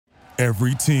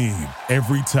Every team,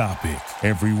 every topic,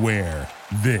 everywhere.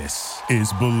 This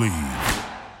is Believe. He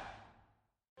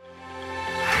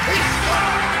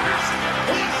scores!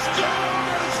 He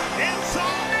scores!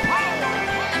 Inside power!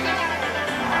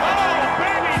 Oh,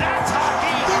 baby, that's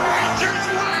hockey! The Rangers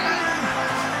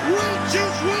win!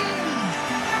 Rangers win!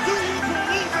 Do you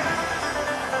believe it?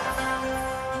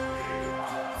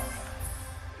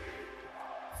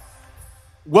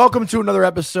 Welcome to another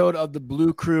episode of the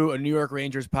Blue Crew, a New York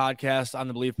Rangers podcast on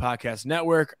the Believe Podcast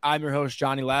Network. I'm your host,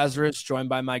 Johnny Lazarus, joined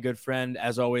by my good friend,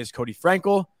 as always, Cody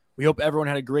Frankel. We hope everyone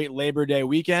had a great Labor Day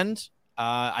weekend.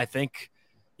 I think,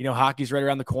 hockey's right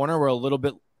around the corner. We're a little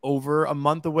bit over a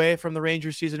month away from the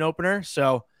Rangers season opener,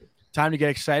 so time to get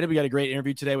excited. We got a great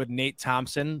interview today with Nate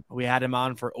Thompson. We had him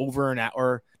on for over an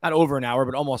hour, not over an hour,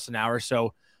 but almost an hour.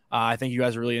 So I think you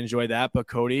guys really enjoyed that. But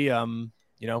Cody,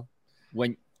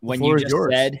 When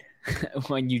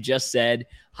you just said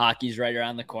hockey's right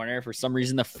around the corner, for some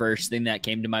reason the first thing that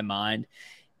came to my mind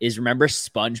is, remember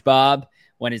SpongeBob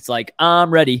when it's like,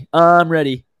 I'm ready.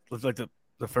 Looks like the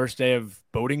first day of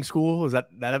boating school. Is that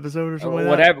episode or something?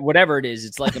 Whatever it is,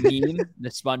 it's like a meme. The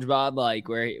SpongeBob, like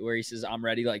where he says I'm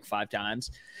ready like 5 times.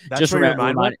 That's Just where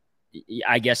remind.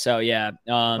 I guess so. Yeah.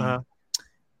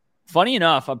 Funny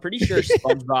enough, I'm pretty sure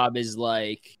SpongeBob is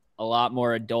like a lot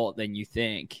more adult than you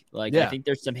think. Like, yeah. I think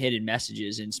there's some hidden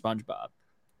messages in SpongeBob.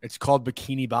 It's called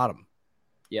Bikini Bottom.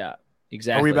 Yeah,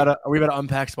 exactly. Are we about to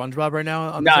unpack SpongeBob right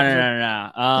now? No.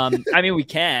 I mean, we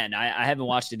can. I haven't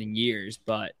watched it in years,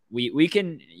 but we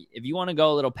can. If you want to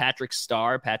go a little Patrick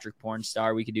Porn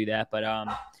Star, we could do that. But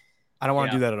I don't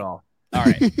want to do that at all. All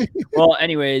right. Well,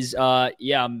 anyways,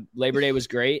 Labor Day was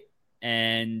great,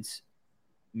 and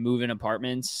moving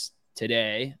apartments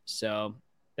today, so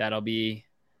that'll be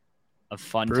a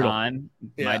fun time.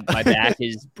 Yeah. My back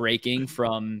is breaking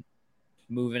from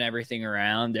moving everything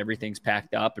around. Everything's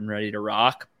packed up and ready to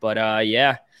rock. But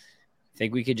I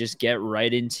think we could just get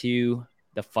right into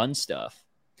the fun stuff.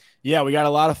 Yeah, we got a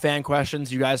lot of fan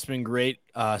questions. You guys have been great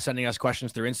sending us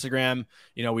questions through Instagram.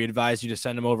 We advise you to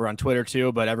send them over on Twitter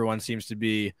too, but everyone seems to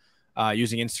be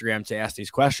using Instagram to ask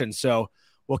these questions. So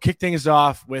we'll kick things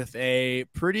off with a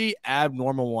pretty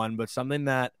abnormal one, but something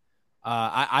that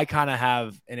I kind of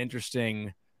have an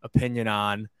interesting opinion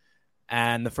on.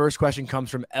 And the first question comes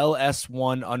from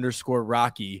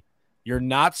LS1_Rocky. You're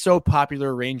not so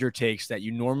popular Ranger takes that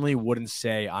you normally wouldn't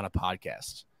say on a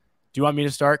podcast. Do you want me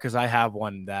to start? Because I have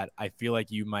one that I feel like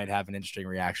you might have an interesting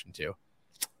reaction to.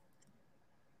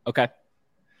 Okay.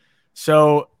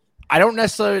 So I don't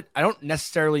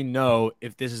necessarily know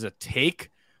if this is a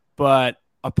take, but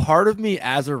a part of me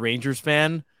as a Rangers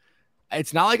fan,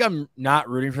 it's not like I'm not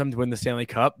rooting for them to win the Stanley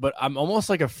Cup, but I'm almost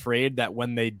like afraid that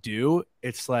when they do,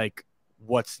 it's like,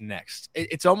 what's next?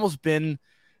 It's almost been,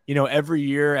 every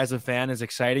year as a fan is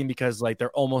exciting because like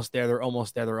they're almost there.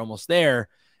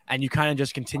 And you kind of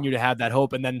just continue to have that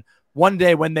hope. And then one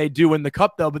day when they do win the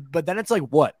cup though, but then it's like,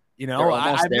 what? They're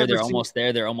almost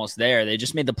there. They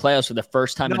just made the playoffs for the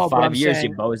first time in 5 years, you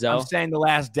bozo. I'm saying the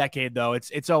last decade, though,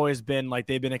 it's always been like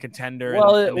they've been a contender.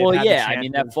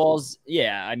 That falls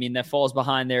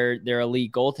behind their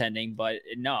elite goaltending. But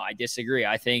no, I disagree.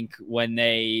 I think when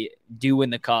they do win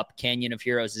the cup, Canyon of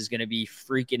Heroes is going to be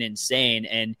freaking insane,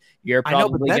 and you're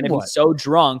probably going to be so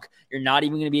drunk you're not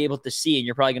even going to be able to see, and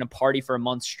you're probably going to party for a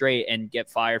month straight and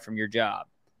get fired from your job.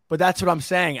 But that's what I'm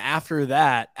saying. After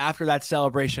that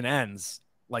celebration ends,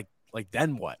 like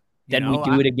then what? Then we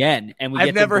do it again, and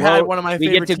I've never had one of my favorite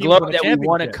teams. We get to gloat that we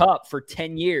won a cup for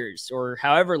 10 years or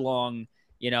however long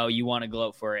you want to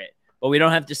gloat for it. But we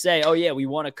don't have to say, oh yeah, we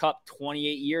won a cup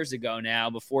 28 years ago now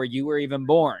before you were even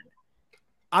born.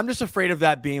 I'm just afraid of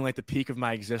that being like the peak of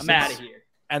my existence. I'm out of here.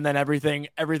 And then everything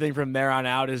from there on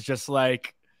out is just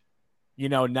like,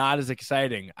 not as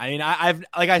exciting. I mean, I've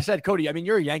like I said, Cody, I mean,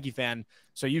 you're a Yankee fan,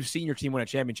 so you've seen your team win a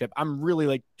championship. I'm really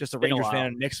like just a Rangers fan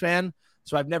and a Knicks fan,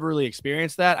 so I've never really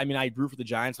experienced that. I mean, I root for the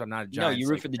Giants, but I'm not a Giants. No, you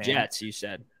root for the fan. Jets, you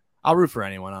said. I'll root for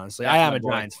anyone, honestly. I am a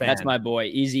Giants fan. That's my boy.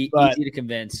 Easy to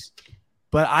convince.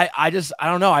 But I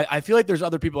don't know. I feel like there's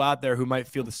other people out there who might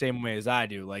feel the same way as I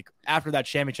do. Like after that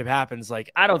championship happens,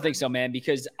 like I don't think so, man,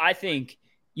 because I think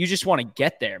you just want to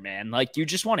get there, man. Like you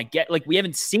just want to get we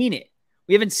haven't seen it.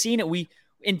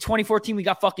 In 2014, we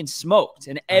got fucking smoked,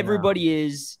 and everybody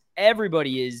is,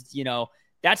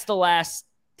 that's the last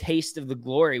taste of the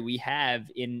glory we have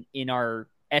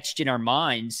etched in our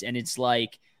minds. And it's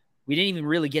like, we didn't even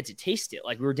really get to taste it.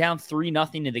 Like we were down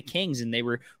 3-0 to the Kings, and we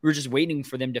were just waiting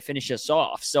for them to finish us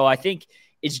off. So I think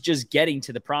it's just getting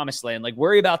to the promised land. Like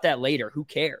worry about that later. Who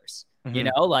cares? Mm-hmm.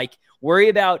 Worry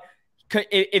about,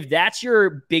 if that's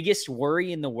your biggest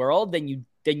worry in the world, then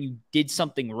you did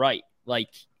something right. Like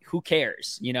who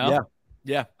cares? You know? Yeah.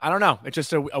 Yeah. I don't know. It's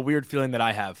just a weird feeling that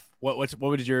I have. What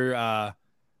would your,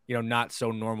 not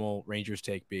so normal Rangers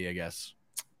take be, I guess?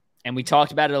 And we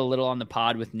talked about it a little on the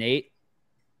pod with Nate.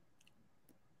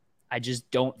 I just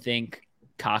don't think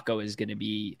Kakko is going to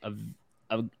be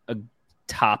a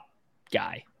top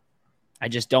guy. I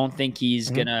just don't think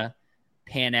he's going to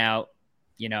pan out,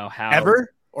 how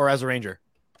ever or as a Ranger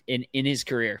in his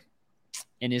career.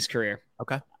 In his career.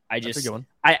 Okay. That's a good one.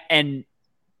 And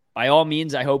by all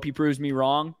means, I hope he proves me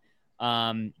wrong.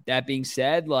 That being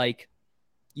said, like,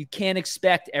 you can't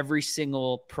expect every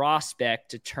single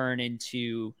prospect to turn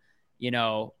into,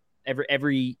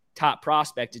 every top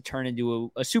prospect to turn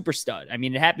into a super stud. I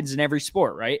mean, it happens in every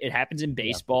sport, right? It happens in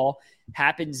baseball,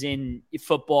 happens in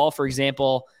football. For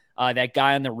example, that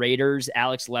guy on the Raiders,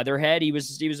 Alex Leatherhead, he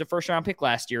was a first round pick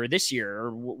last year or this year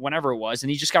or whenever it was, and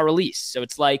he just got released. So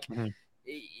it's like,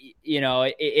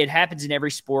 it happens in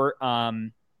every sport.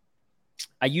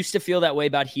 I used to feel that way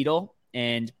about Hedl,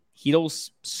 and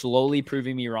Hedl's slowly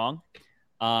proving me wrong.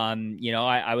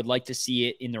 I would like to see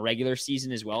it in the regular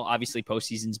season as well. Obviously,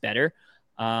 postseason's better.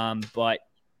 But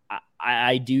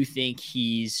I do think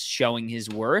he's showing his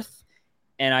worth,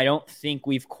 and I don't think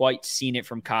we've quite seen it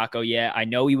from Kakko yet. I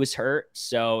know he was hurt,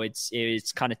 so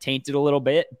it's kind of tainted a little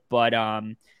bit. But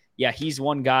he's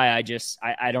one guy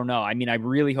I don't know. I mean, I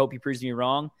really hope he proves me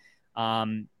wrong.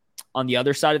 On the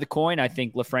other side of the coin, I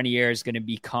think Lafreniere is going to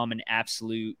become an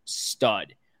absolute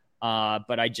stud.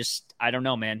 But I don't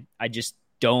know, man. I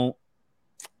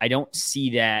don't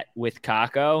see that with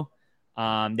Kakko.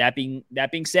 That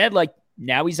being said, like,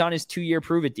 now he's on his 2-year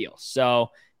prove it deal.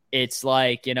 So it's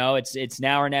like, it's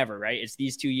now or never, right? It's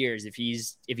these 2 years. If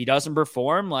he doesn't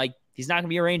perform, like, he's not gonna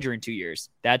be a Ranger in 2 years.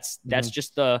 That's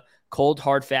just the cold,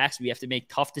 hard facts. We have to make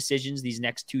tough decisions these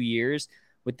next 2 years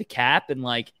with the cap. And,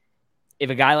 like, if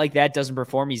a guy like that doesn't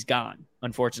perform, he's gone,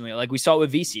 unfortunately. Like we saw it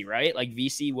with VC, right? Like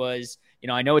VC was,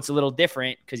 I know it's a little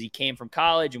different because he came from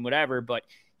college and whatever, but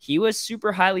he was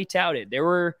super highly touted. There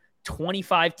were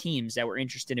 25 teams that were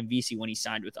interested in VC when he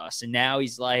signed with us. And now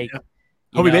he's like,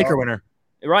 Hobie Baker winner.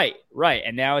 Right.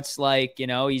 And now it's like,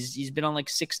 he's been on like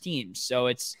 6 teams. So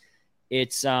it's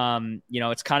kind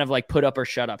of like put up or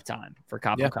shut up time for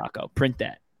Kakko. Print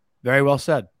that. Very well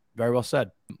said. Very well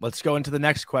said. Let's go into the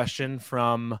next question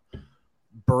from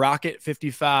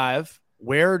Baracket55.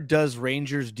 Where does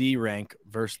Rangers D rank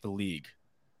versus the league?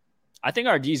 I think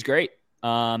our D is great.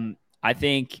 I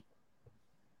think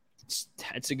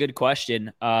it's a good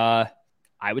question. I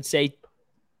would say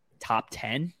top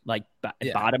 10, like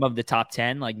bottom of the top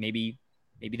 10, like maybe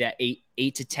that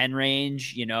 8 to 10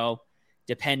 range,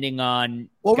 depending on.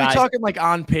 Well, are we talking like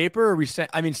on paper? Or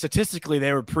statistically,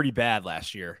 they were pretty bad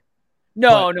last year.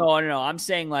 No. I'm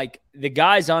saying like the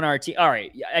guys on our team. All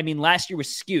right. I mean, last year was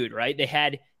skewed, right? They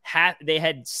had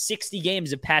 60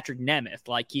 games of Patrick Nemeth.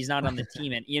 Like, he's not on the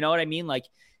team. And you know what I mean? Like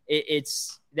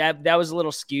it's that was a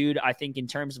little skewed. I think in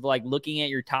terms of like looking at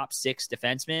your top 6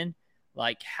 defensemen,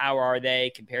 like how are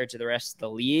they compared to the rest of the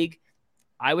league?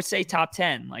 I would say top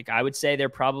 10. Like I would say they're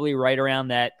probably right around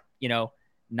that,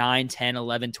 9, 10,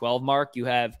 11, 12 mark. You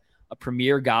have a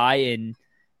premier guy in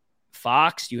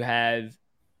Fox. You have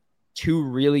 2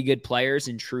 really good players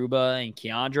in Trouba and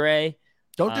Keandre.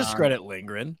 Don't discredit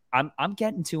Lindgren. I'm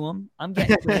getting to him.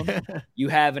 You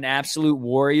have an absolute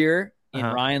warrior in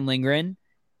Ryan Lindgren.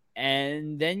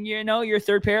 And then, your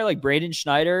third pair, like Braden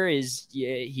Schneider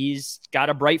he's got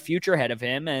a bright future ahead of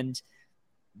him. And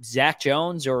Zach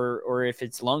Jones or if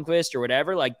it's Lundqvist or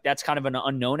whatever, like that's kind of an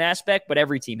unknown aspect, but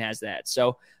every team has that.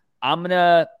 So I'm going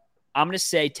to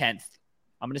say 10th.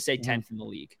 I'm going to say 10th in the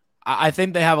league. I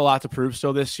think they have a lot to prove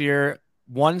still this year.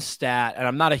 One stat, and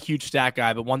I'm not a huge stat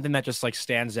guy, but one thing that just like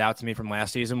stands out to me from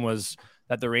last season was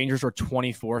that the Rangers were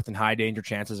 24th in high danger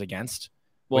chances against.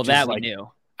 Well, that we knew.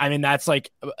 I mean, that's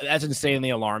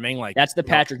insanely alarming. Like, that's the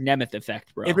Patrick Nemeth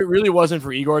effect, bro. If it really wasn't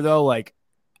for Igor, though,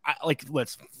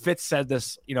 Fitz said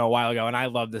this, a while ago, and I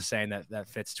love this saying that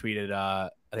Fitz tweeted, I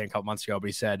think a couple months ago, but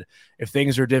he said, if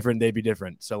things are different, they'd be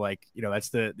different. So that's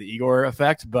the Igor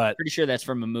effect, but pretty sure that's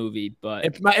from a movie, but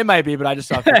it might be, but I just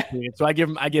saw Fitz tweet it. So I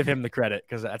give him the credit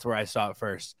because that's where I saw it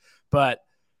first. But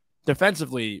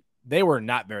defensively, they were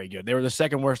not very good. They were the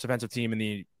second worst defensive team in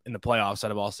the playoffs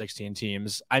out of all 16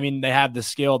 teams. I mean, they have the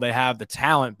skill, they have the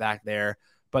talent back there,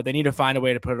 but they need to find a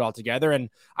way to put it all together. And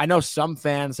I know some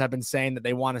fans have been saying that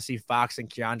they want to see Fox and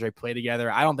Keandre play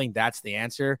together. I don't think that's the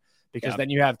answer because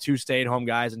then you have 2 stay-at-home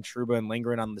guys in Trouba and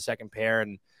Lindgren on the second pair,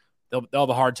 and they'll have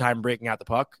a hard time breaking out the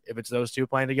puck if it's those 2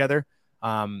 playing together.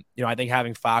 I think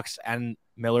having Fox and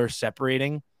Miller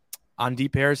separating on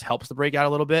deep pairs helps the breakout a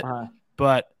little bit.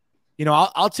 But,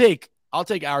 I'll take I'll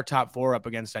take our top 4 up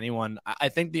against anyone. I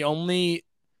think the only,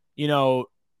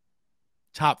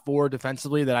 top 4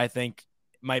 defensively that I think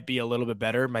might be a little bit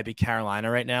better might be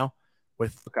Carolina right now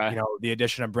with, the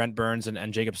addition of Brent Burns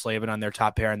and Jacob Slavin on their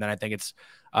top pair. And then I think it's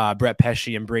Brett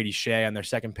Pesce and Brady Shea on their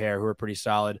second pair who are pretty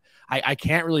solid. I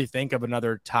can't really think of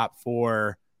another top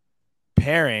 4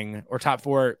 pairing or top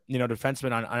 4,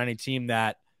 defensemen on any team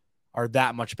that are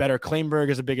that much better. Kleinberg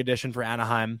is a big addition for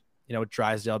Anaheim, with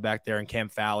Drysdale back there and Cam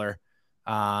Fowler.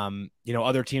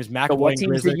 Other teams. McAvoy. So what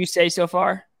teams did you say so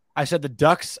far? I said the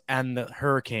Ducks and the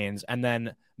Hurricanes, and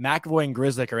then McAvoy and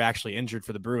Grzelcyk are actually injured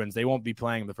for the Bruins. They won't be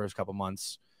playing the first couple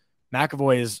months.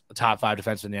 McAvoy is a top 5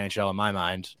 defenseman in the NHL in my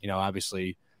mind.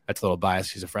 Obviously that's a little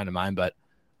biased. He's a friend of mine, but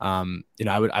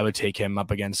I would take him up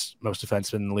against most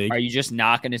defensemen in the league. Are you just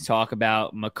not going to talk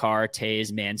about Makar,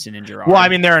 Taves, Manson, and Girard? Well, I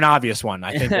mean, they're an obvious one.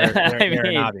 I think they're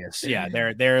an obvious. Yeah,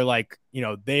 they're like,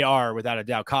 they are without a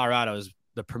doubt. Colorado is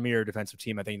the premier defensive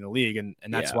team, I think, in the league, and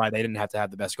that's why they didn't have to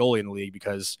have the best goalie in the league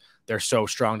because they're so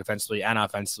strong defensively and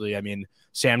offensively. I mean,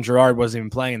 Sam Girard wasn't even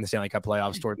playing in the Stanley Cup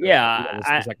playoffs toward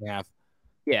the second half.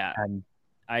 Yeah, and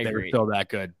I agree. They were still that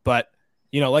good. But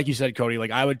like you said, Cody,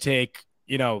 like I would take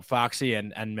Foxy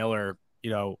and Miller,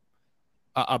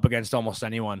 up against almost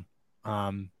anyone.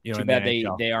 Too bad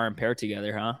they aren't paired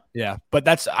together, huh? Yeah,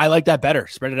 but I like that better.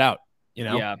 Spread it out.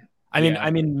 Yeah.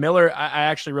 I mean, Miller. I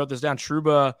actually wrote this down.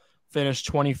 Trouba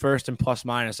finished 21st in plus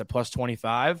minus at plus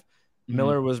 25. Mm-hmm.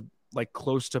 Miller was like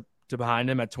close to behind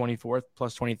him at 24th,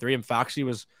 plus 23, and Foxy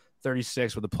was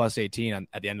 36 with a plus 18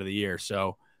 at the end of the year.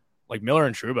 So, like Miller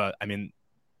and Trouba, I mean,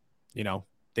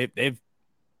 they've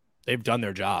done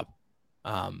their job.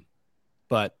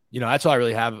 But that's all I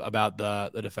really have about the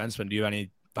defenseman. Do you have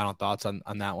any final thoughts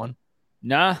on that one?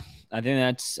 Nah, I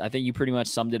think you pretty much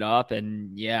summed it up.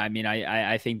 And yeah, I mean,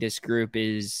 I think this group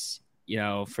is,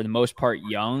 for the most part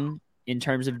young in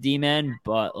terms of D-men,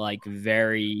 but like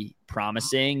very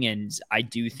promising. And I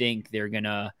do think they're going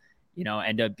to,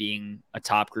 end up being a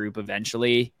top group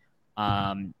eventually.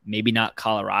 Maybe not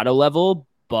Colorado level,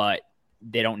 but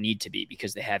they don't need to be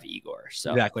because they have Igor.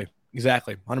 So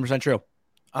exactly. 100% true.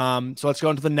 So let's go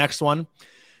into the next one.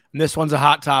 And this one's a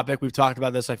hot topic. We've talked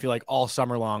about this, I feel like, all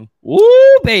summer long.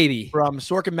 Woo, baby. From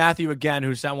Sorkin Matthew again,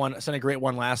 who sent a great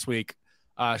one last week.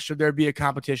 Should there be a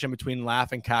competition between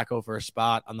Laff and Kakko for a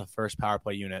spot on the first power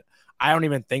play unit? I don't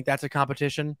even think that's a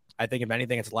competition. I think if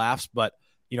anything, it's Laff's, but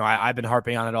I've been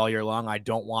harping on it all year long. I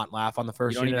don't want Laff on the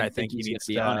first unit. I think he needs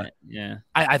to be on it. Yeah.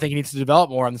 I think he needs to develop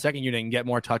more on the second unit and get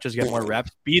more touches, get more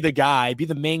reps, be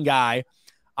the main guy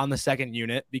on the second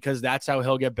unit, because that's how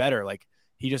he'll get better. Like,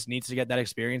 he just needs to get that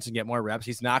experience and get more reps.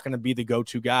 He's not going to be the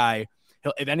go-to guy.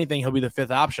 If anything, he'll be the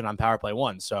 5th option on power play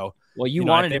 1. So, well, you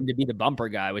wanted him to be the bumper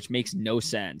guy, which makes no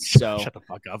sense. So shut the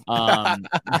fuck up.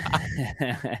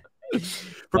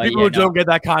 For people who don't get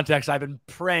that context, I've been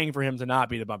praying for him to not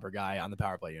be the bumper guy on the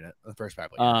power play unit, the first power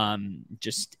play unit.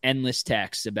 Just endless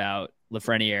texts about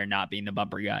Lafreniere not being the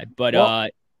bumper guy.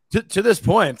 But to this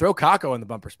point, throw Kakko in the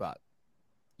bumper spot.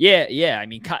 Yeah. I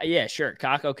mean, sure.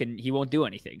 Kakko he won't do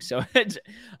anything. So, he's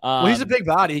a big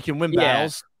body. He can win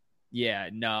battles. Yeah.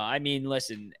 No, I mean,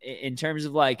 listen, in terms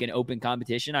of like an open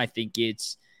competition, I think you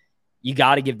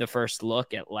got to give the first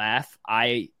look at Laff.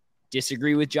 I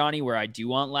disagree with Johnny where I do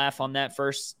want Laff on that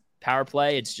first power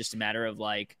play. It's just a matter of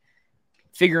like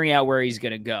figuring out where he's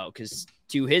going to go. Cause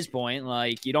to his point,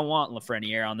 like you don't want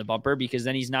Lafreniere on the bumper because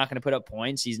then he's not going to put up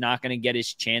points. He's not going to get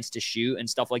his chance to shoot and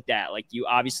stuff like that. Like you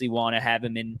obviously want to have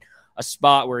him in a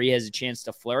spot where he has a chance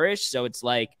to flourish. So it's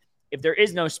like, if there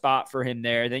is no spot for him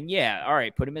there, then yeah, all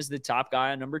right, put him as the top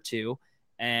guy on number 2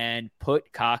 and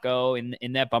put Kakko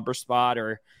in that bumper spot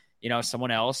or,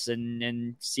 someone else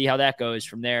and see how that goes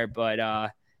from there.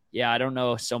 But yeah, I don't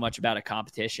know so much about a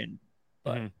competition,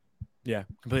 but yeah,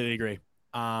 completely agree.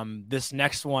 This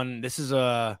next one, this is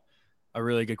a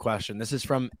really good question. This is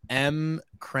from M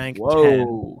Crank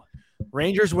 10.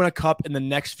 Rangers win a cup in the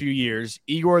next few years.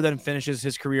 Igor then finishes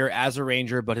his career as a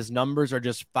Ranger, but his numbers are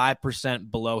just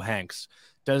 5% below Hank's.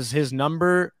 Does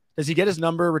he get his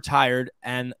number retired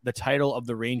and the title of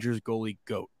the Rangers goalie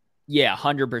GOAT? Yeah,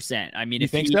 100%. I mean, you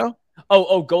think so?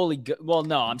 Goalie. Well,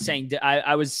 no, I'm saying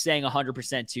I was saying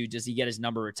 100% too. Does he get his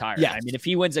number retired? Yeah. I mean, if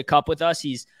he wins a cup with us,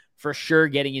 he's for sure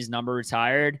getting his number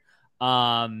retired.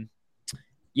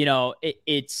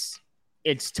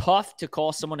 It's tough to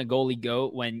call someone a goalie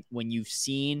GOAT when you've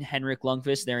seen Henrik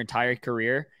Lundqvist their entire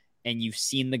career and you've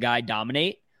seen the guy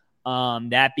dominate.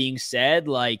 That being said,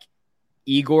 like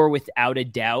Igor, without a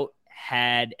doubt,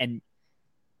 had, and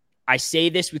I say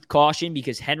this with caution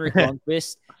because Henrik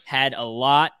Lundqvist had a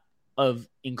lot of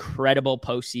incredible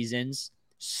postseasons,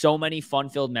 so many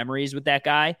fun-filled memories with that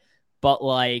guy. But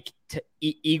like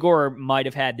Igor might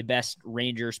have had the best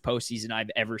Rangers postseason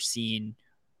I've ever seen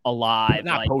alive.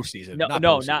 Not postseason.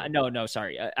 No.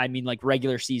 Sorry. I mean, like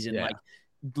regular season, Yeah. like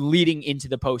leading into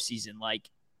the postseason, like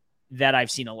that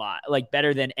I've seen a lot, like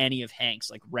better than any of Hank's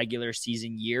like regular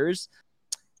season years.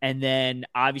 And then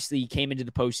obviously he came into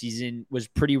the postseason, was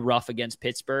pretty rough against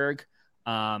Pittsburgh,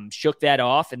 shook that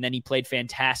off. And then he played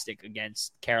fantastic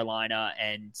against Carolina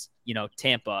and,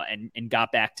 Tampa and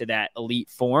got back to that elite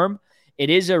form. It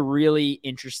is a really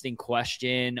interesting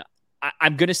question.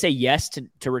 I'm going to say yes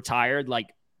to retire, like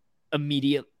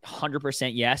immediate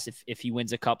 100% yes. If he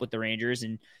wins a cup with the Rangers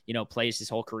and, plays his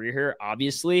whole career here,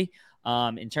 obviously,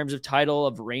 in terms of title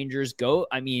of Rangers GOAT,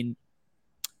 I mean,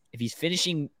 if he's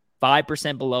finishing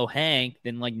 5% below Hank,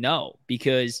 then like, no,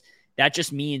 because that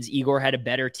just means Igor had a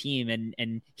better team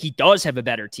and he does have a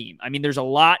better team. I mean, there's a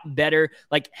lot better,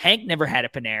 like Hank never had a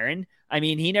Panarin. I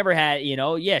mean, he never had,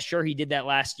 yeah, sure. He did that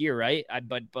last year. Right.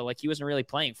 But like, he wasn't really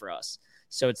playing for us.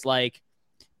 So it's like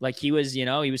he was, he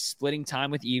was splitting time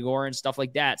with Igor and stuff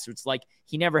like that. So it's like,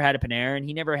 he never had a Panarin.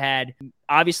 He never had,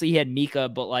 obviously he had Mika,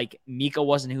 but like Mika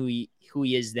wasn't who he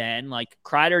is then. Like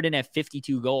Kreider didn't have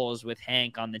 52 goals with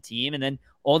Hank on the team. And then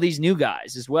all these new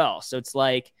guys as well. So it's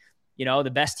like,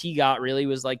 the best he got really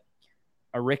was like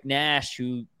a Rick Nash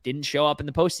who didn't show up in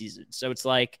the postseason. So it's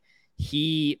like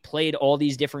he played all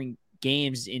these different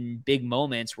games in big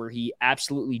moments where he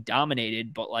absolutely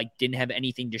dominated, but like didn't have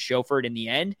anything to show for it in the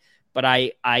end. But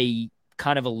I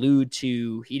kind of allude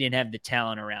to he didn't have the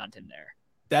talent around him there.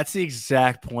 That's the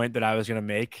exact point that I was going to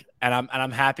make. And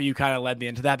I'm happy you kind of led me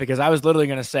into that because I was literally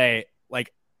going to say,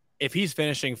 like, if he's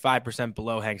finishing 5%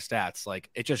 below Hank's stats, like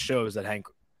it just shows that Hank,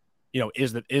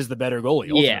 is the better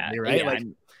goalie ultimately, yeah, right?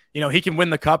 Yeah. Like, he can win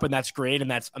the cup and that's great.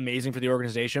 And that's amazing for the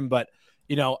organization. But,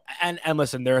 and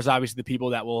listen, there's obviously the people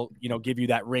that will, give you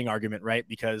that ring argument, right?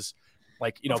 Because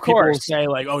like, people will say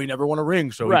like, oh, he never won a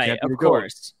ring. So right. He can't be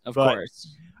Of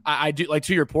course. I do, like,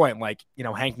 to your point, like,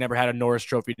 Hank never had a Norris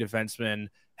Trophy defenseman.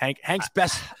 Hank's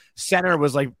best center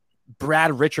was like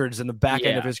Brad Richards in the back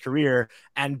end of his career,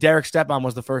 and Derek Stepan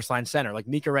was the first line center. Like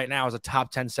Mika right now is a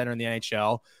top 10 center in the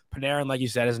NHL. Panarin, like you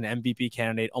said, is an MVP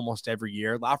candidate almost every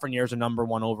year. Lafreniere is a number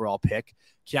 1 overall pick.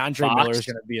 Keandre Miller is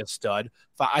going to be a stud.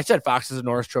 I said Fox is a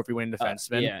Norris Trophy winning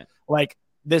defenseman. Like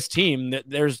this team,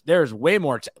 there's way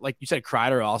more. Like you said,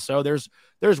 Kreider also.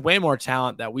 There's way more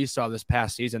talent that we saw this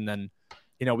past season than.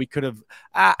 We could have.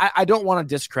 I don't want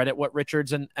to discredit what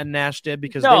Richards and Nash did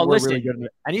because they were really good,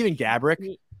 and even Gaborik.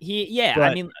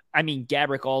 I mean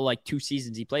Gaborik all like 2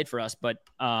 seasons he played for us, but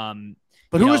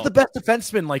who was the best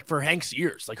defenseman like for Hank's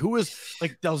years? Like who was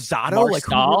like Del Zotto, Mark like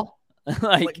Stahl?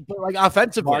 like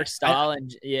offensively, Mark Stahl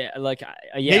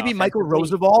maybe Michael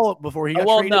Roosevelt before he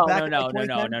got traded back.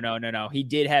 No. He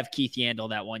did have Keith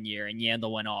Yandel that one year, and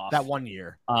Yandel went off that 1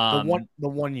 year. The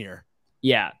one year,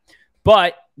 yeah.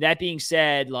 But that being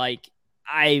said, like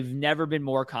I've never been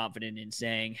more confident in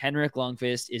saying Henrik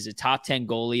Lundqvist is a top 10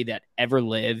 goalie that ever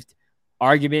lived.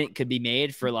 Argument could be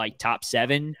made for like top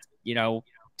 7,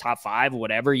 top 5,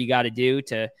 whatever you got to do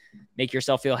to make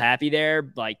yourself feel happy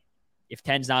there. Like if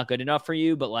 10's not good enough for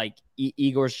you, but like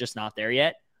Igor's just not there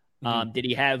yet. Mm-hmm. Did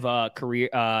he have a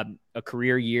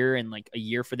career year and like a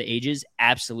year for the ages?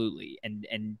 Absolutely.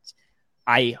 And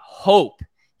I hope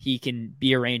he can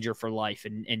be a Ranger for life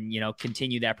and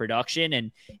continue that production.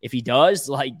 And if he does,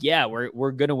 like, yeah,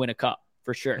 we're going to win a cup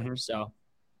for sure. Mm-hmm. So.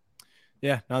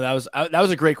 Yeah, no, that was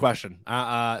a great question.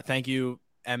 Thank you,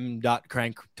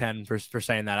 M.Crank10 for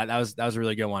saying that. That was a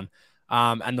really good one.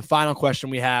 And the final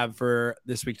question we have for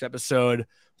this week's episode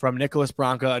from Nicholas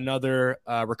Branca, another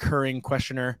recurring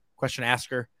question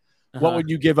asker. Uh-huh. What would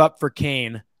you give up for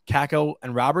Kane, Kakko,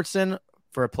 and Robertson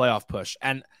for a playoff push?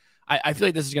 And I feel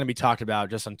like this is going to be talked about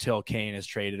just until Kane is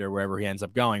traded or wherever he ends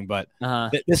up going. But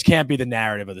this can't be the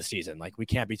narrative of the season. Like we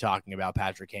can't be talking about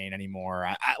Patrick Kane anymore.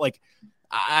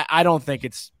 I don't think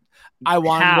it's. I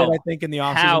wanted it. I think in the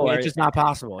offseason, it's just not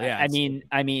possible. Yeah.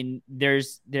 I mean,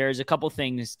 there's a couple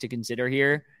things to consider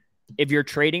here. If you're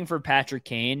trading for Patrick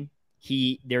Kane,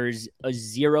 there's a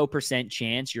 0%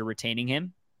 chance you're retaining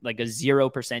him. Like a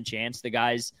 0% chance. The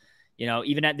guy's.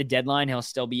 Even at the deadline, he'll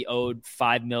still be owed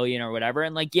 $5 million or whatever.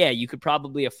 And like, yeah, you could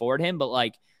probably afford him, but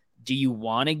like, do you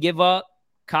want to give up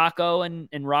Kakko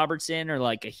and Robertson or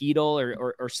like a Hedel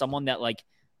or someone that like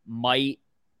might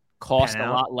cost a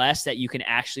lot less that you can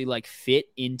actually like fit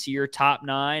into your top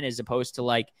 9 as opposed to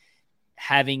like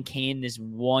having Kane this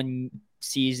one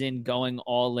season going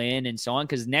all in and so on?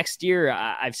 Because next year,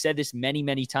 I've said this many,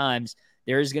 many times,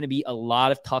 there's going to be a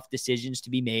lot of tough decisions to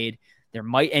be made. There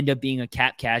might end up being a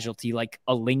cap casualty like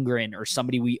a Lindgren or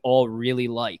somebody we all really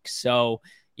like. So,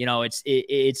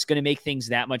 it's going to make things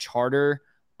that much harder.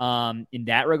 in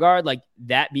that regard. Like,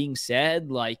 that being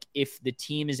said, like, if the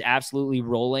team is absolutely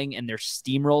rolling and they're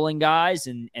steamrolling guys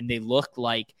and they look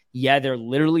like, yeah, they're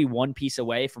literally one piece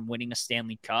away from winning a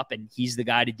Stanley Cup and he's the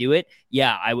guy to do it,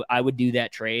 yeah, I would do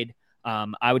that trade.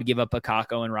 I would give up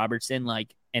Kakko and Robertson,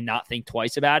 like, and not think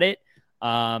twice about it. It's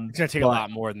going to take a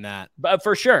lot more than that. But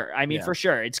for sure. I mean, for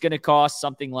sure. It's going to cost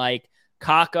something like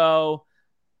Kakko,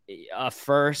 a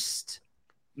first,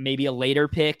 maybe a later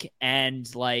pick, and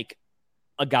like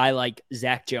a guy like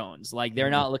Zach Jones. Like, they're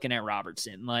not looking at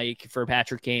Robertson, like, for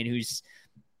Patrick Kane, who's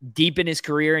deep in his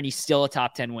career and he's still a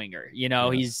top 10 winger. You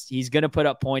know, he's going to put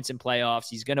up points in playoffs.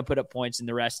 He's going to put up points in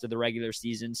the rest of the regular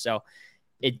season. So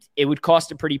it would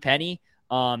cost a pretty penny.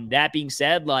 That being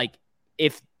said, like,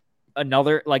 if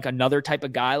another type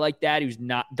of guy like that who's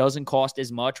doesn't cost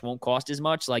as much, won't cost as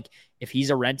much, like, if he's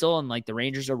a rental and like the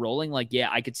Rangers are rolling, like, yeah,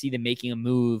 I could see them making a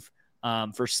move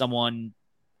for someone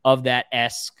of that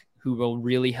esque who will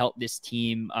really help this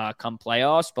team come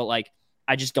playoffs. But like,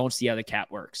 I just don't see how the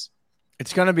cap works.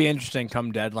 It's going to be interesting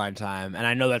come deadline time. And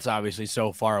I know that's obviously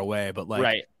so far away, but like,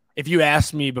 right. If you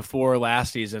asked me before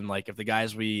last season, like, if the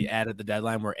guys we added the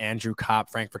deadline were Andrew Kopp,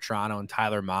 Frank Vetrano, and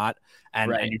Tyler Mott, and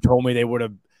you told me they would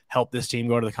have helped this team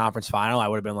go to the conference final, I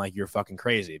would have been like, you're fucking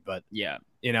crazy. But yeah,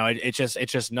 you know, it's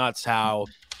just nuts how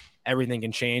everything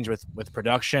can change with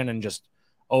production and just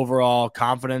overall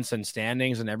confidence and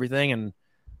standings and everything. And,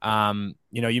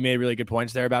 you know, you made really good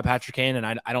points there about Patrick Kane.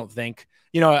 And I don't think,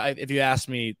 you know, if you asked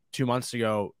me 2 months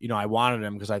ago, you know, I wanted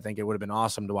him because I think it would have been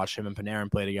awesome to watch him and Panarin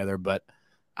play together. But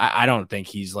I don't think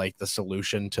he's like the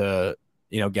solution to,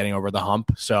 you know, getting over the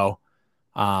hump. So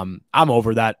I'm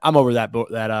over that. I'm over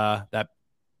that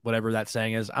whatever that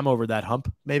saying is. I'm over that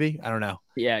hump. Maybe. I don't know.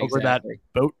 Yeah. Over exactly.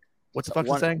 that boat. What's the fuck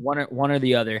you saying? One or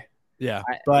the other. Yeah.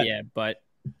 But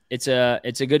it's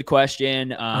a good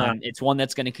question. It's one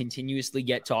that's going to continuously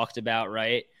get talked about,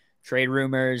 right? Trade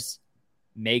rumors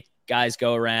make guys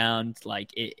go around.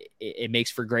 Like, it makes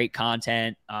for great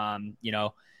content. You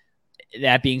know,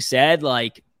 that being said,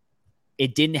 like,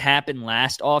 it didn't happen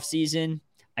last offseason.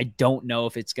 I don't know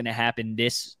if it's going to happen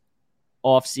this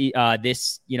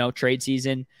trade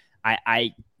season.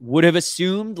 I would have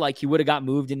assumed like he would have got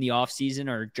moved in the offseason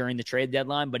or during the trade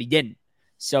deadline, but he didn't.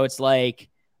 So it's like,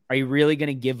 are you really going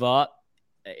to give up,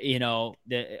 you know,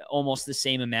 almost the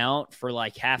same amount for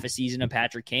like half a season of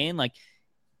Patrick Kane? Like,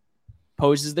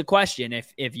 poses the question,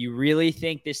 if you really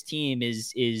think this team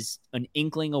is an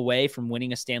inkling away from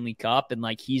winning a Stanley Cup and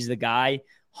like he's the guy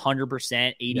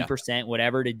 100%, 80%,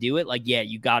 whatever to do it, like, yeah,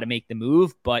 you got to make the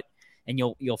move, and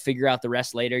you'll figure out the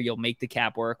rest later. You'll make the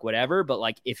cap work, whatever. But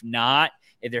like, if not,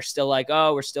 if they're still like,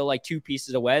 oh, we're still like 2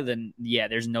 pieces away, then yeah,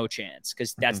 there's no chance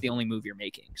because that's the only move you're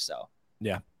making. So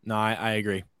yeah, no, I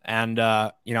agree. And, you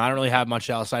know, I don't really have much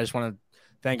else. I just want to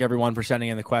thank everyone for sending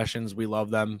in the questions. We love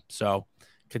them. So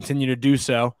continue to do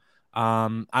so.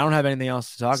 I don't have anything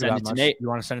else to talk about much. You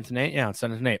want to send it to Nate? Yeah, let's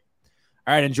send it to Nate.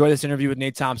 All right. Enjoy this interview with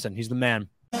Nate Thompson. He's the man.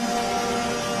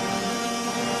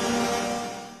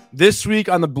 This week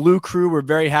on the Blue Crew, we're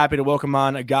very happy to welcome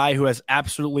on a guy who has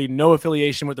absolutely no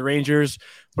affiliation with the Rangers,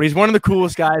 but he's one of the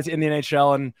coolest guys in the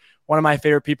NHL and one of my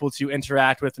favorite people to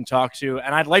interact with and talk to.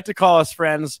 And I'd like to call us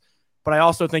friends, but I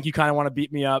also think you kind of want to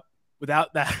beat me up.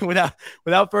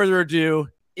 Without further ado,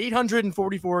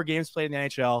 844 games played in the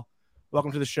NHL.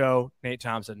 Welcome to the show, Nate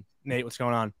Thompson. Nate, what's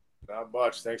going on? Not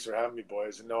much. Thanks for having me,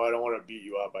 boys. And no, I don't want to beat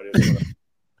you up. I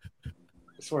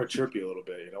just want to chirp you a little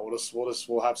bit. You know,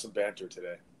 we'll have some banter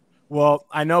today. Well,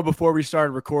 I know before we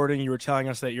started recording, you were telling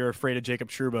us that you're afraid of Jacob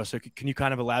Trouba. So can you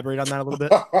kind of elaborate on that a little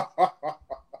bit?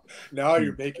 Now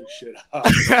you're making shit up.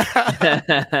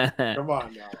 Come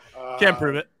on now. Can't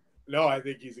prove it. No, I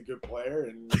think he's a good player,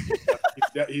 and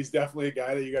he's definitely a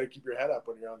guy that you got to keep your head up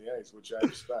when you're on the ice, which I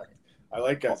respect. I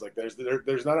like guys like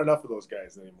there's not enough of those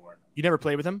guys anymore. You never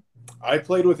played with him? I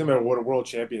played with him at World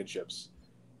Championships.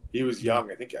 He was young.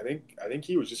 I think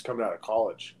he was just coming out of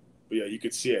college. But yeah, you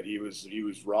could see it. He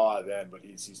was raw then, but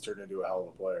he's turned into a hell of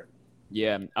a player.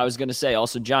 Yeah, I was going to say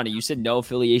also, Johnny, you said no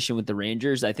affiliation with the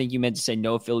Rangers. I think you meant to say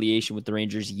no affiliation with the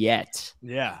Rangers yet.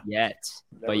 Yeah. Yet.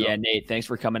 But yeah, Nate, thanks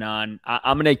for coming on.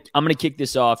 I'm gonna kick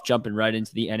this off, jumping right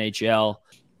into the NHL.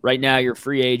 Right now, you're a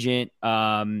free agent.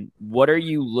 What are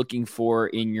you looking for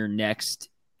in your next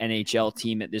NHL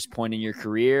team at this point in your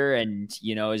career? And,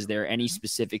 you know, is there any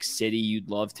specific city you'd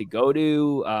love to go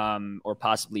to, or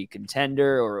possibly a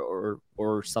contender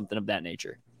or something of that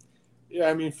nature? Yeah,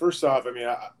 I mean, first off,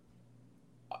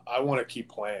 I want to keep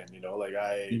playing, you know, like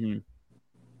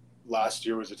last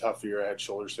year was a tough year. I had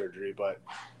shoulder surgery, but,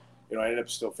 you know, I ended up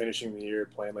still finishing the year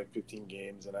playing like 15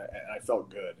 games and I felt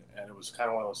good. And it was kind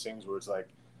of one of those things where it's like,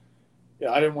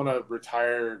 yeah, I didn't want to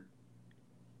retire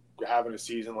having a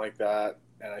season like that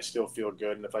and I still feel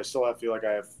good, and if I still feel like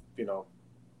I have,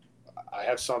 I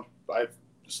have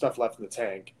stuff left in the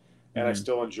tank and I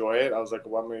still enjoy it, I was like,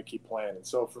 well, I'm going to keep playing. And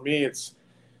so for me,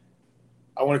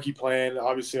 I want to keep playing.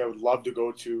 Obviously, I would love to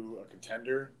go to a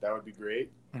contender. That would be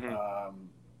great.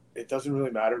 It doesn't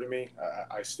really matter to me.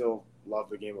 I still love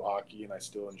the game of hockey, and I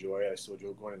still enjoy it. I still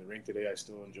enjoy going to the rink today. I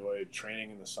still enjoy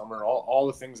training in the summer, all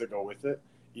the things that go with it,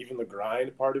 even the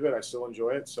grind part of it. I still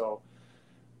enjoy it. So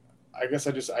I guess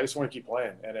I just want to keep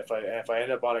playing. And if I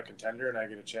end up on a contender and I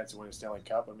get a chance to win a Stanley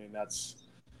Cup, I mean, that's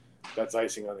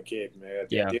icing on the cake, man. At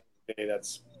the end of the day,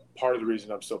 that's part of the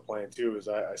reason I'm still playing too. Is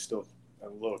I'm a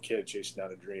little kid chasing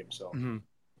down a dream. So.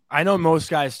 I know most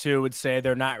guys too would say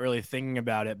they're not really thinking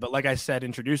about it, but like I said,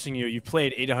 introducing you, you've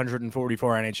played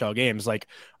 844 NHL games. Like,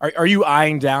 are you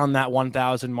eyeing down that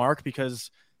 1,000 mark?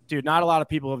 Because, dude, not a lot of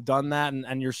people have done that,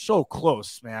 and you're so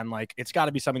close, man. Like, it's got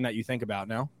to be something that you think about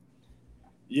now.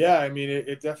 Yeah, I mean,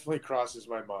 it definitely crosses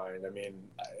my mind. I mean,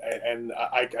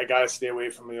 I gotta stay away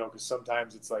from because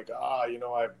sometimes it's like,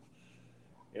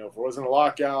 if it wasn't a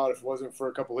lockout, if it wasn't for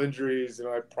a couple injuries,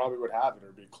 I probably would have it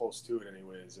or be close to it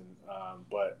anyways. And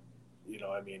but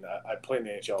I mean, I played in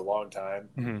the NHL a long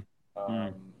time.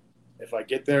 If I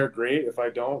get there, great. If I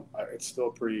don't, it's still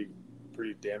a pretty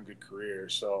damn good career.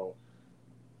 So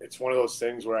it's one of those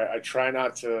things where I try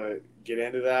not to get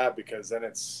into that, because then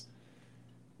it's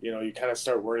you kind of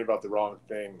start worrying about the wrong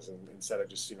things, and instead of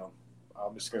just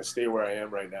I'm just going to stay where I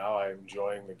am right now. I'm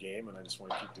enjoying the game, and I just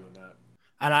want to keep doing that.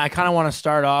 And I kind of want to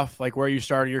start off like where you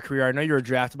started your career. I know you were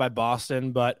drafted by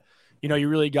Boston, but you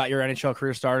really got your NHL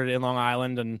career started in Long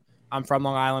Island, and I'm from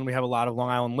Long Island. We have a lot of Long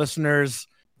Island listeners.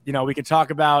 We could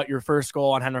talk about your first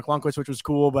goal on Henrik Lundqvist, which was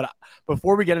cool. But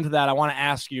before we get into that, I want to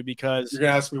ask you, because you're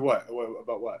going to ask me what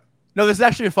about what? No, this is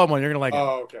actually a fun one. You're going to like it.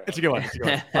 Oh, okay. It's a good one.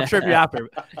 I'm sure if you're after.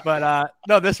 But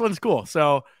no, this one's cool.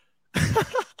 So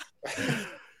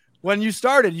when you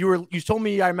started, you told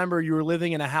me, I remember you were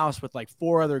living in a house with like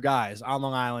 4 other guys on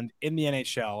Long Island in the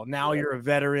NHL. Now you're a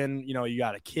veteran, you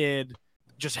got a kid.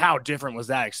 Just how different was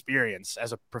that experience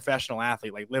as a professional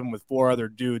athlete, like living with 4 other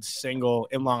dudes, single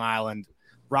in Long Island,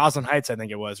 Roslyn Heights, I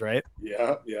think it was, right?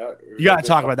 Yeah. You got to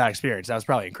talk about that experience. That was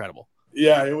probably incredible.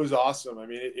 Yeah, it was awesome. I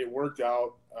mean, it worked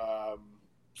out.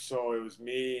 So it was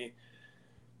me,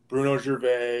 Bruno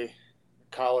Gervais,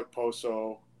 Kyle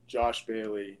Okposo, Josh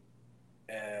Bailey,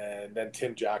 and then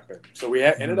Tim Jackman. So we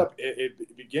ended up, to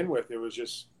begin with, it was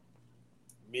just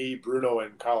me, Bruno,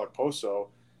 and Kyle Okposo.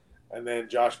 And then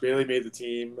Josh Bailey made the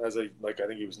team as I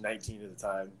think he was 19 at the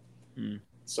time.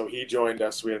 So he joined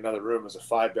us. We had another room. It was a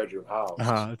 5-bedroom house.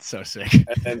 That's so sick.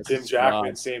 And then Tim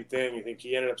Jackman, same thing. I think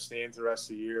he ended up staying the rest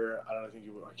of the year. I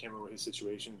can't remember his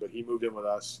situation, but he moved in with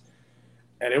us.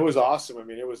 And it was awesome. I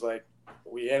mean, it was like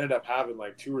we ended up having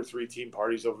like 2 or 3 team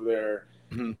parties over there.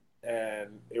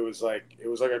 And it was like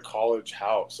a college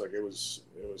house. Like it was.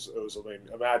 I mean,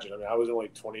 imagine. I mean, I was only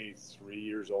 23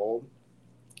 years old,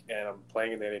 and I'm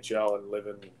playing in the NHL and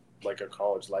living like a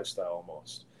college lifestyle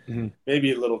almost.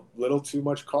 Maybe a little too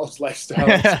much college lifestyle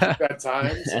at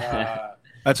times.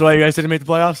 That's why you guys didn't make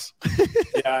the playoffs.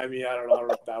 Yeah, I mean, I don't know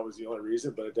if that was the only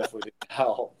reason, but it definitely didn't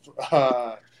help.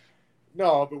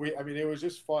 No, but it was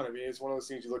just fun. I mean, it's one of those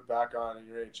things you look back on in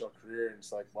your NHL career, and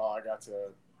it's like, wow, I got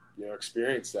to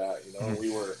experience that.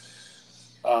 We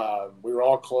were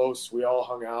all close. We all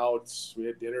hung out. We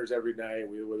had dinners every night.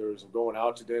 Whether it was going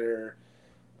out to dinner,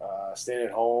 staying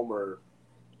at home, or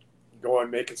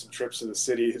making some trips to the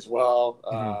city as well.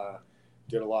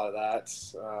 Did a lot of that.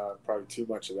 Probably too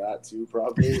much of that too,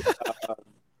 probably.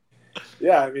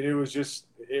 Yeah, I mean, it was just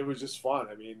fun.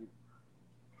 I mean,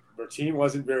 our team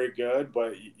wasn't very good,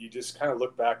 but you just kind of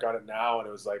look back on it now, and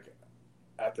it was like,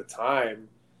 at the time,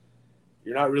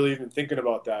 you're not really even thinking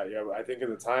about that. Yeah, I think at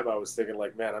the time I was thinking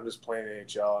like, man, I'm just playing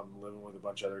NHL. I'm living with a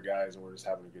bunch of other guys, and we're just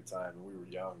having a good time. And we were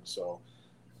young, so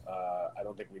I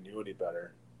don't think we knew any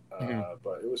better.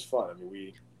 But it was fun. I mean,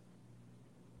 we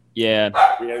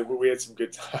had some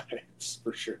good times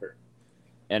for sure.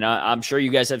 And I'm sure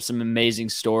you guys have some amazing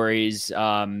stories,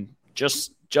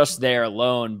 just there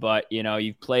alone. But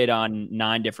you've played on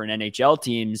 9 different NHL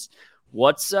teams.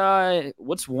 What's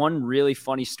one really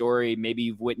funny story maybe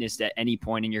you've witnessed at any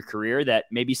point in your career that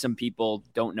maybe some people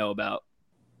don't know about?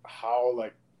 How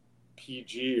like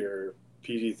PG or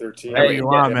PG-13? Whatever you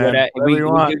want, man. Whatever you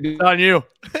want. It's on you.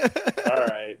 All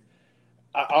right.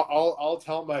 I'll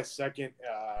tell my second.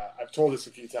 I've told this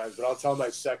a few times, but I'll tell my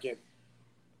second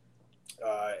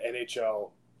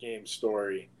NHL game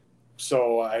story.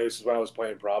 So this is when I was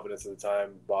playing Providence at the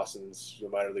time. Boston's a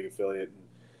minor league affiliate,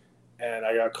 and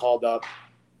I got called up.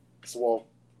 So,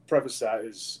 preface that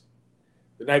is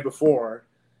the night before,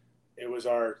 it was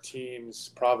our team's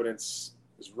Providence's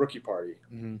rookie party.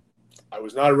 Mm-hmm. I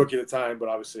was not a rookie at the time, but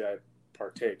obviously I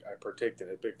partaked in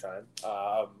it big time.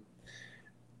 I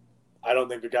don't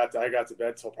think I got to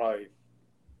bed till probably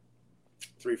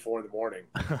 3-4 in the morning.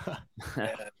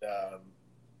 And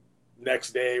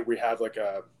next day we have like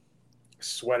a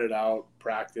sweated out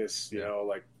practice, you know,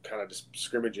 like kind of just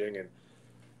scrimmaging, and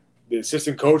the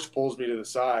assistant coach pulls me to the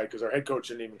side because our head coach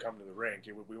didn't even come to the rink.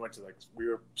 We went to we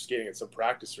were skating at some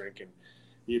practice rink, and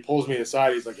he pulls me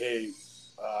aside. He's like, "Hey,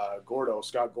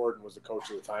 Scott Gordon was the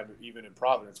coach at the time, even in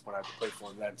Providence when I played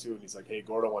for him then too." And he's like, "Hey,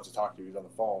 Gordo wants to talk to you. He's on the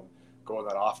phone. Go in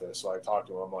that office." So I talked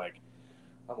to him.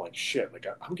 I'm like, shit, like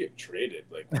I'm getting traded.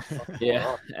 Like,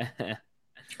 yeah.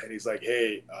 And he's like,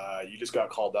 "Hey, you just got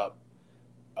called up.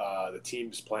 The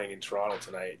team's playing in Toronto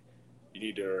tonight. You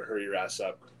need to hurry your ass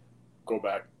up. Go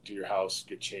back to your house,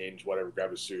 get changed, whatever,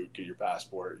 grab a suit, get your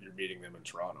passport. You're meeting them in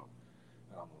Toronto."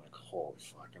 And I'm like, holy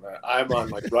fuck. And I'm on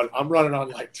like I'm running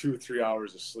on like 2-3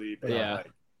 hours of sleep. And Yeah.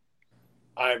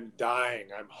 I'm dying.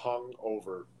 I'm hung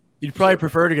over. You'd probably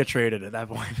prefer to get traded at that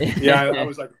point. Yeah, I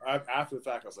was like, after the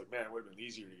fact, I was like, man, it would have been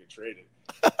easier to get traded.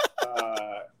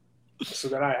 So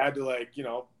then I had to, like, you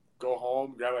know, go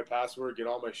home, grab my passport, get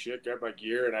all my shit, grab my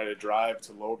gear, and I had to drive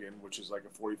to Logan, which is like a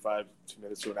 45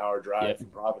 minutes to an hour drive from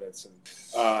Providence.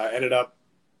 And ended up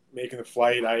making the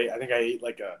flight. I think I ate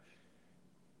like a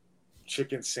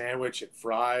chicken sandwich and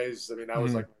fries. I mean, that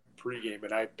was like pregame,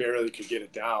 and I barely could get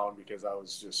it down because I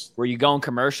was just. Were you going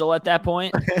commercial at that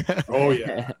point? Oh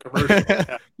yeah, commercial.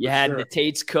 Yeah, you had the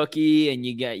Tate's cookie, and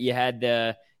you had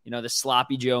the the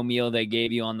sloppy Joe meal they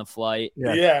gave you on the flight.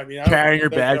 Yeah, I mean, carrying your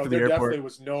bag to the airport. There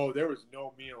was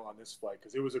no meal on this flight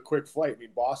because it was a quick flight. I mean,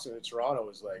 Boston and Toronto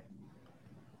is like,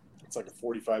 it's like a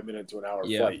 45-minute to an hour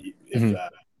flight, if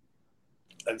that.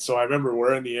 And so I remember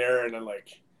we're in the air, and I'm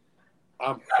like,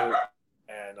 I'm hurt.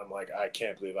 And I'm like, I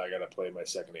can't believe I got to play my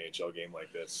second AHL game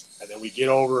like this. And then we get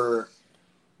over,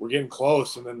 we're getting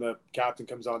close. And then the captain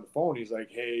comes on the phone. He's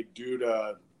like, hey, dude,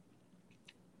 I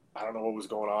don't know what was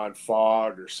going on,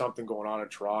 fog or something going on in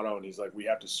Toronto. And he's like, we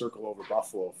have to circle over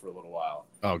Buffalo for a little while.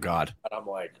 Oh, God. And I'm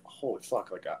like, holy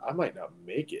fuck, like I might not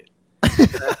make it.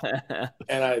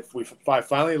 And I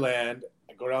finally land.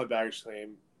 I go down the baggage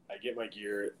claim. I get my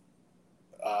gear.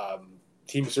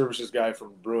 Team services guy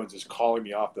from Bruins is calling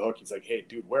me off the hook. He's like, hey,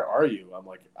 dude, where are you? I'm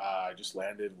like, I just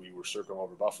landed. We were circling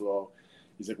over Buffalo.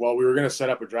 He's like, well, we were going to set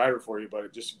up a driver for you,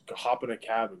 but just hop in a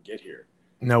cab and get here.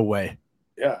 No way.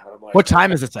 Yeah. And I'm like, what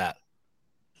time is this at?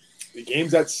 The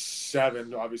game's at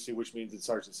 7, obviously, which means it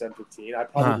starts at 7:15. I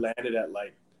probably landed at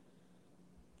like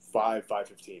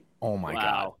 5:15. Oh, my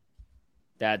God.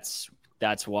 That's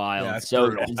wild. Yeah, that's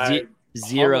so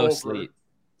zero sleep.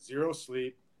 Zero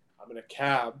sleep. I'm in a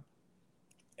cab.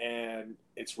 And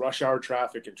it's rush hour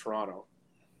traffic in Toronto.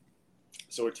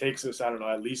 So it takes us, I don't know,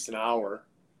 at least an hour.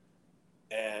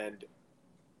 And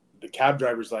the cab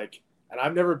driver's like, and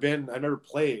I've never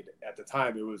played at the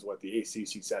time. It was the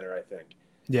ACC Center, I think.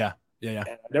 Yeah. And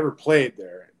I never played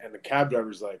there. And the cab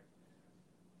driver's like,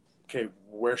 okay,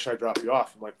 where should I drop you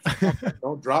off? I'm like,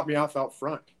 don't drop me off out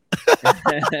front.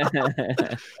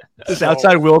 Just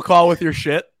outside will call with your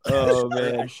shit. Oh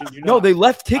man! No, they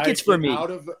left tickets for me.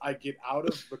 I get out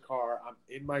of the car. I'm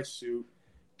in my suit.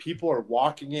 People are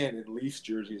walking in Leafs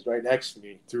jerseys right next to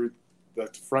me through the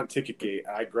front ticket gate.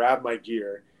 I grab my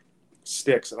gear,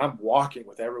 sticks, and I'm walking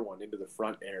with everyone into the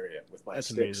front area with my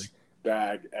sticks,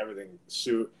 bag, everything,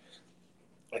 suit.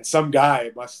 And some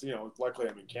guy must, luckily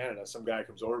I'm in Canada. Some guy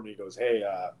comes over to me and goes, "Hey,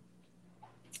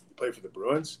 you play for the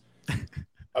Bruins?"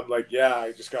 I'm like, yeah,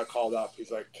 I just got called up. He's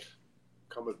like,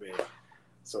 come with me.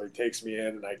 So he takes me in,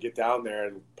 and I get down there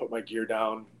and put my gear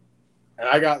down. And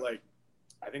I got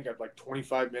I think I have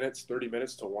 25 minutes, 30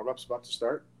 minutes till warm-up's about to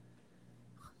start,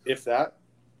 if that.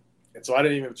 And so I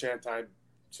didn't even have a chance time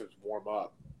to warm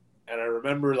up. And I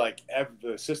remember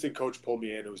the assistant coach pulled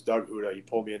me in. It was Doug Huda. He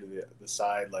pulled me into the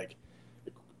side,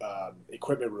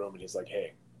 equipment room, and he's like,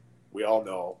 hey, we all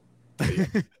know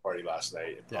the party last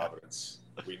night in Providence.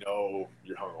 We know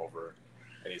you're hungover.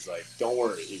 And he's like, don't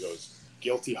worry. He goes,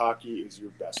 guilty hockey is your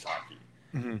best hockey.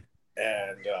 Mm-hmm.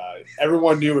 And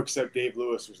everyone knew except Dave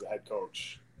Lewis was the head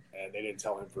coach. And they didn't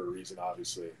tell him for a reason,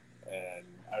 obviously. And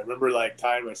I remember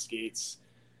tying my skates.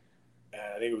 And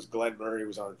I think it was Glenn Murray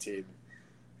was on the team.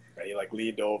 And he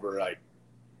leaned over,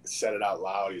 said it out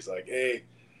loud. He's like, hey,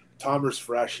 Tomer's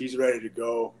fresh. He's ready to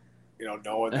go.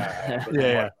 Knowing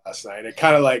that last night, it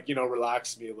kind of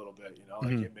relaxed me a little bit,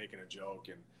 him making a joke.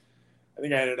 And I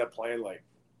think I ended up playing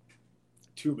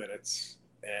 2 minutes,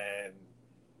 and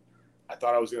I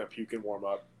thought I was going to puke and warm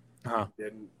up.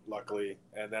 Didn't, luckily.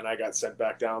 And then I got sent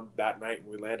back down that night,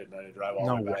 and we landed, and I had to drive all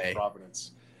the way back to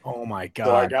Providence. Oh my God.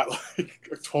 So I got like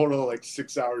a total like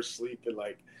 6 hours sleep in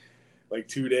like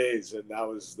 2 days. And that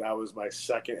was my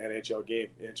second NHL game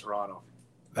in Toronto.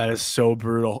 That is so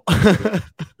brutal.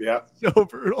 Yeah. So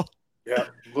brutal. Yeah.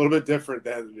 A little bit different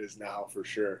than it is now for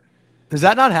sure. Does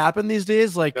that not happen these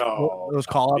days? Like No, those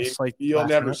call-ups, like you'll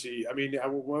never see. I mean,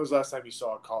 when was the last time you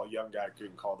saw a young guy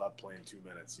getting called up playing 2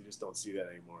 minutes? You just don't see that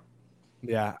anymore.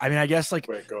 Yeah, I mean, I guess like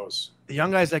the way it goes. The young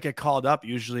guys that get called up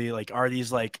usually like are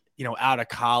these like out of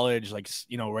college, like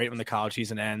right when the college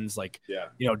season ends, like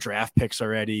draft picks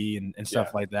already and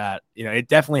stuff like that. It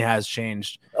definitely has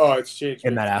changed. Oh, it's changed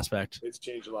in that aspect. It's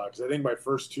changed a lot because I think my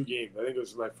first 2 games. I think it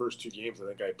was my first 2 games. I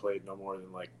think I played no more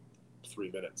than like 3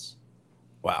 minutes.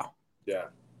 Wow. Yeah.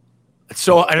 It's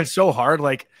so hard.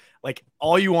 Like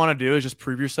all you want to do is just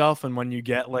prove yourself, and when you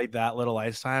get like that little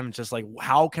ice time, it's just like,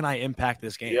 how can I impact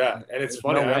this game? Yeah, and it's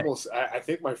funny. I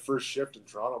think my first shift in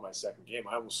Toronto, my second game,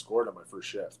 I almost scored on my first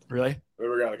shift. Really? We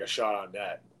got like a shot on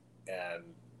net, and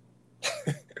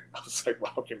I was like,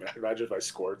 wow, can you imagine if I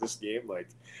scored this game? Like,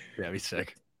 yeah, be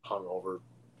sick. Hungover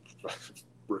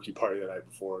rookie party the night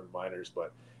before in minors,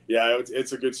 but yeah,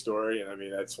 it's a good story, and I mean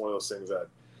that's one of those things that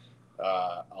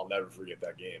I'll never forget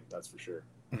that game. That's for sure.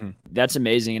 Mm-hmm. That's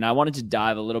amazing. And I wanted to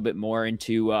dive a little bit more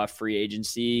into free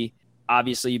agency.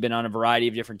 Obviously, you've been on a variety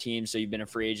of different teams, so you've been a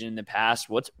free agent in the past.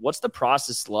 What's the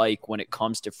process like when it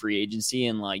comes to free agency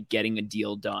and like getting a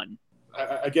deal done?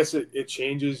 I guess it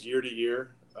changes year to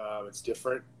year. It's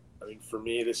different. I mean, for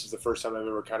me, this is the first time I've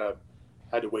ever kind of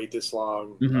had to wait this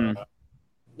long. Mm-hmm.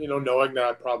 Knowing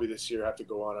that probably this year I have to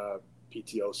go on a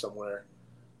PTO somewhere.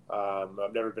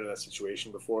 I've never been in that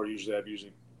situation before.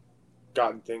 I've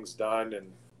gotten things done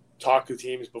and talked to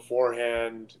teams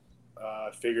beforehand,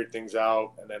 figured things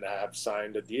out, and then I have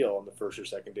signed a deal on the first or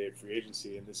second day of free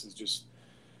agency. And this is just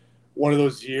one of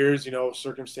those years,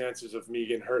 circumstances of me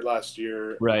getting hurt last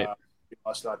year, right?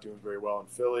 Us not doing very well in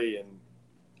Philly, and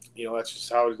that's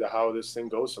just how this thing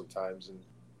goes sometimes.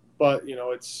 But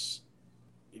it's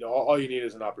all you need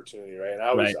is an opportunity, right? And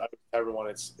I was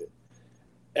everyone.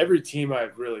 Every team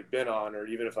I've really been on, or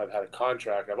even if I've had a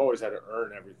contract, I've always had to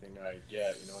earn everything I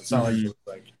get. It's not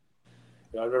like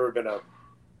I've never been a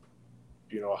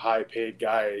high paid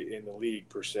guy in the league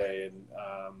per se. And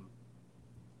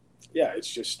it's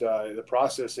just the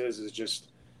process is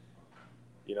just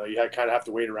you kind of have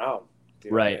to wait around,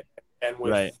 right? And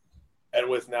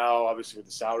with now obviously with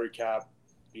the salary cap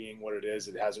being what it is,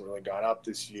 it hasn't really gone up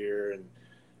this year, and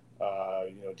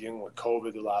dealing with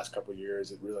COVID the last couple of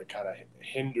years, it really kind of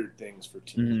hindered things for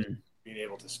teams being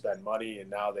able to spend money, and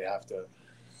now they have to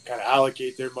kind of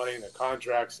allocate their money in their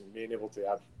contracts and being able to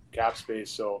have cap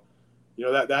space. So,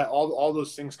 that all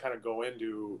those things kind of go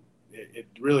into it. It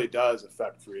really does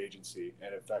affect free agency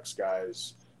and affects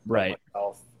guys, right?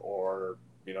 Health, or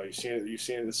you've seen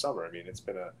it this summer. I mean, it's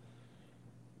been a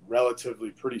relatively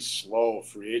pretty slow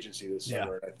free agency this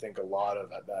summer, and I think a lot of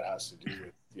that has to do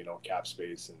with cap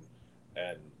space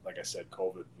and like I said,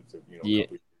 COVID.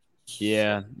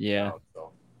 Yeah.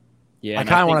 I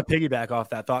kind of want to piggyback off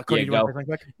that thought. Cody,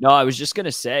 No, I was just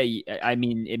gonna say. I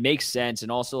mean, it makes sense, and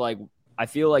also like I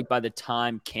feel like by the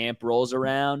time camp rolls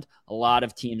around, a lot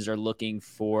of teams are looking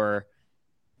for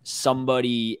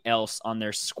somebody else on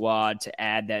their squad to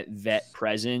add that vet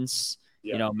presence.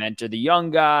 Mentor the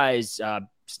young guys,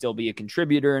 still be a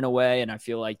contributor in a way, and I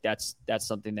feel like that's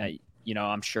something that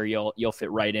I'm sure you'll fit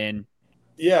right in.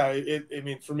 Yeah, I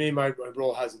mean, for me, my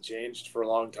role hasn't changed for a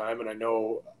long time, and I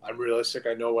know I'm realistic.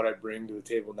 I know what I bring to the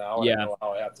table now. Yeah. I know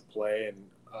how I have to play, and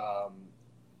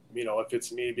if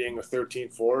it's me being a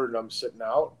 13th forward and I'm sitting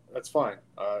out, that's fine.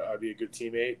 I'd be a good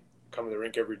teammate, come to the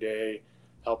rink every day,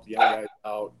 help the young guys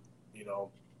out,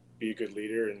 be a good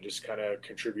leader, and just kind of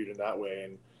contribute in that way.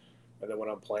 And then when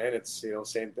I'm playing, it's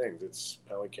same things. It's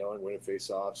penalty killing, winning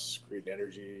faceoffs, creating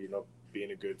energy,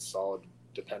 being a good, solid,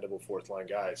 dependable fourth line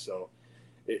guy. So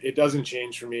it doesn't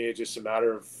change for me. It's just a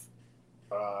matter of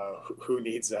who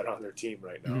needs that on their team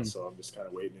right now. So I'm just kind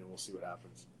of waiting, and we'll see what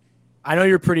happens. I know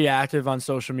you're pretty active on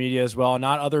social media as well.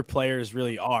 Not other players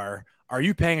really are. Are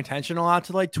you paying attention a lot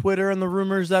to like Twitter and the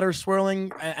rumors that are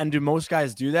swirling? And do most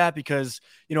guys do that? Because,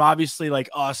 obviously like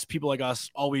us, people like us,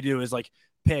 all we do is like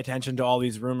pay attention to all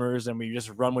these rumors and we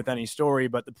just run with any story.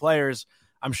 But the players,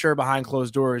 I'm sure behind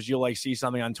closed doors, you'll like see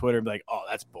something on Twitter and be like, oh,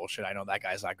 that's bullshit. I know that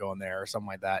guy's not going there or something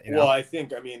like that. Well, I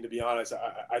think, to be honest,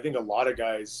 I think a lot of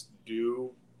guys do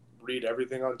read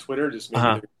everything on Twitter, just maybe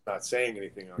they're not saying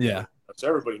anything on Twitter. So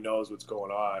everybody knows what's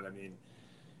going on. I mean,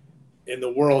 in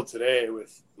the world today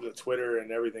with the Twitter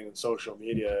and everything and social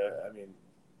media, I mean,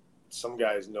 some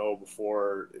guys know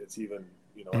before it's even,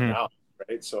 announced,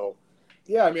 right? So,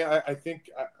 yeah, I mean, I think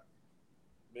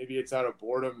maybe it's out of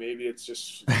boredom. Maybe it's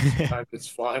just sometimes it's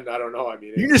fun. I don't know. I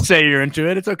mean, you can just say you're into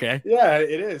it. It's okay. Yeah,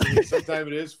 it is. I mean, sometimes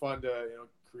it is fun to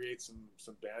create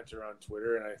some banter on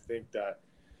Twitter, and I think that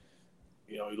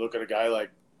you look at a guy like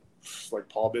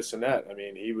Paul Bissonnette. I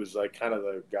mean, he was like kind of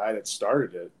the guy that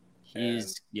started it.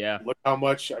 Look how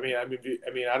much. I mean,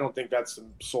 I don't think that's the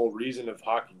sole reason of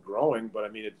hockey growing, but I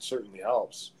mean, it certainly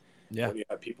helps. Yeah, when you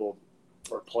have people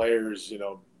or players,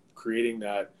 creating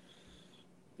that,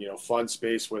 fun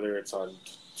space, whether it's on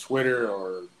Twitter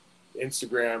or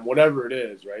Instagram, whatever it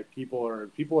is, right? People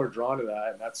are drawn to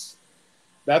that, and that's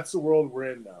the world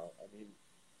we're in now. I mean,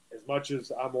 as much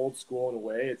as I'm old school in a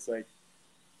way, it's like,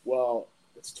 well,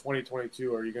 it's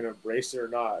 2022. Are you going to embrace it or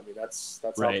not? I mean, that's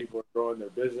right. How people are growing their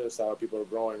business, how people are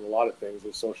growing a lot of things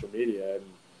with social media, and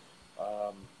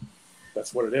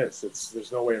that's what it is.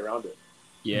 There's no way around it.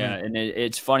 Yeah, and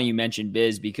it's funny you mentioned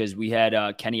Biz because we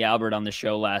had Kenny Albert on the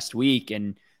show last week,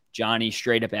 and Johnny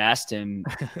straight up asked him,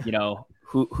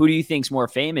 who do you think's more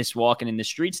famous walking in the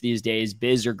streets these days,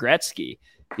 Biz or Gretzky?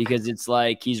 Because it's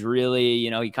like he's really,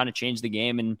 he kind of changed the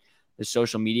game and the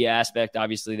social media aspect.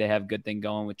 Obviously, they have a good thing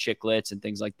going with Chiclets and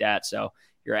things like that. So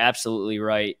you're absolutely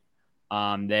right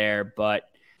there. But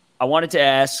I wanted to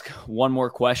ask one more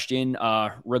question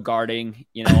regarding,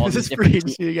 all this is free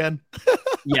agency again.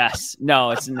 Yes.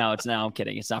 No, it's I'm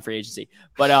kidding. It's not free agency.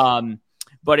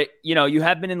 But you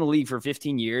have been in the league for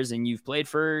 15 years and you've played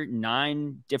for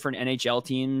 9 different NHL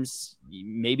teams,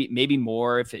 maybe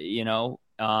more if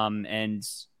and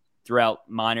throughout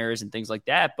minors and things like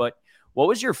that. But what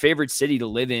was your favorite city to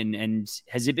live in, and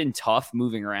has it been tough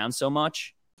moving around so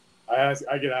much? I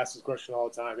get asked this question all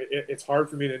the time. It's hard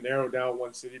for me to narrow down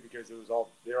one city because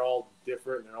they're all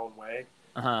different in their own way.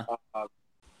 Uh-huh.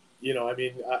 I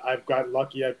mean, I've got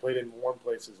lucky. I played in warm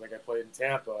places, like I played in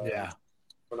Tampa. Yeah,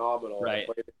 phenomenal. Right.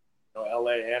 I played in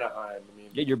L.A., Anaheim. I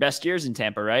mean, your best years in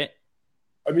Tampa, right?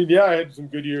 I mean, yeah, I had some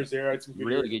good years there. I had some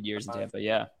really good years in Tampa.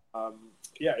 Yeah.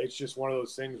 Yeah, it's just one of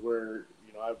those things where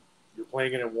you're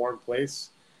playing in a warm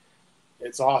place.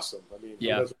 It's awesome. I mean, who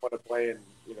doesn't want to play in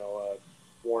a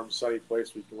warm, sunny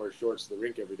place where you can wear shorts to the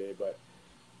rink every day? But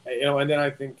and then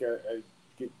I think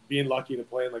being lucky to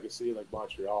play in like a city like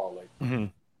Montreal,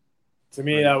 to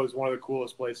me, that was one of the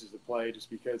coolest places to play, just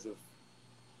because of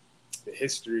the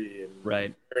history and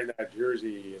wearing that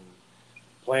jersey and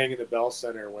playing in the Bell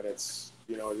Center when it's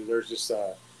there's just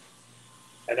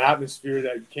an atmosphere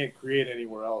that you can't create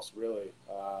anywhere else, really.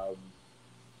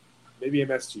 Maybe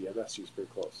MSG. MSG is pretty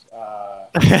close.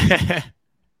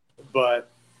 But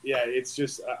yeah, it's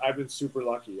just I've been super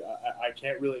lucky. I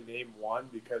can't really name one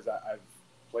because I've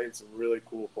played in some really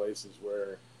cool places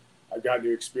where I've gotten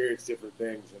to experience different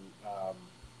things, and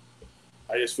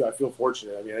I feel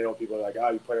fortunate. I mean, I know people are like,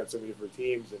 you play on so many different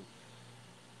teams, and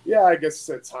yeah, I guess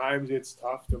at times it's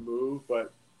tough to move,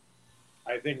 but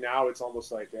I think now it's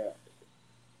almost like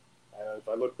if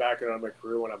I look back on my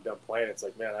career when I'm done playing, it's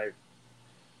like, man, I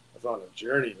was on a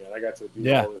journey, man. I got to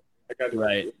do all this. I got to do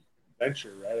an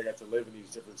adventure, right? I got to live in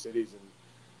these different cities,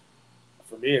 and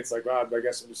for me, it's like, I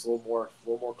guess I'm just a little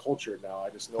more cultured now. I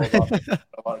just know about a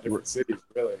lot of different cities,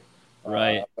 really.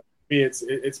 Right. For me,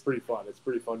 it's pretty fun. It's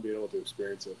pretty fun being able to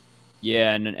experience it.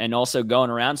 Yeah, and also going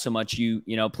around so much,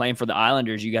 playing for the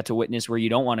Islanders, you got to witness where you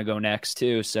don't want to go next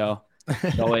too. So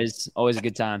it's always a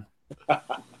good time.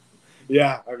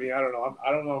 Yeah, I mean, I don't know.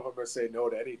 I don't know if I'm going to say no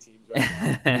to any teams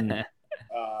right now.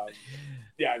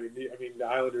 Yeah, I mean, the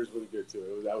Islanders were good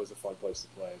too. That was a fun place to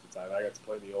play at the time. I got to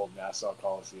play in the old Nassau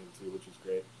Coliseum too, which was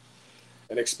great,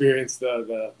 and experience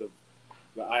the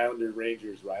Islander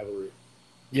Rangers rivalry.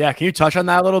 Yeah, can you touch on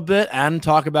that a little bit and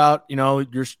talk about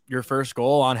your first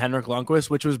goal on Henrik Lundqvist,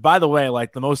 which was, by the way,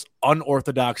 like the most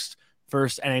unorthodox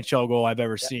first NHL goal I've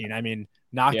ever seen. I mean,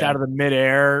 knocked out of the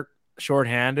midair,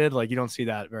 shorthanded. Like, you don't see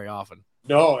that very often.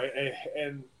 No,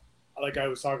 and like I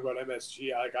was talking about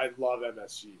MSG, I love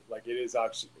MSG. Like, it is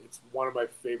actually, it's one of my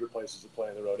favorite places to play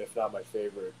on the road, if not my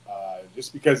favorite.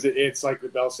 Just because it's like the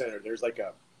Bell Center. There's like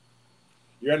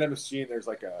you're at MSG and there's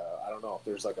like I don't know if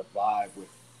there's like a vibe with,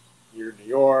 you're in New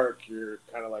York, you're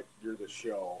kind of like, you're the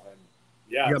show. And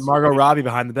yeah, you got Margot Robbie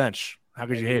behind the bench. How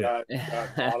could you hate it? You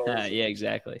got models, yeah,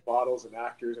 exactly. Models and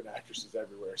actors and actresses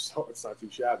everywhere. So it's not too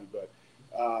shabby, but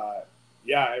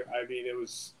yeah, I mean,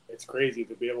 it's crazy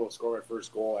to be able to score my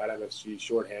first goal at MSG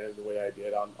shorthanded the way I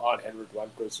did on Henrik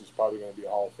Lundqvist, who's probably going to be a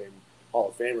Hall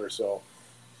of Famer. So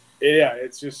yeah,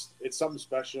 it's something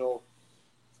special.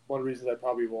 It's one of the reasons I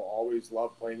probably will always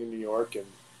love playing in New York. And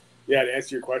yeah, to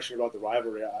answer your question about the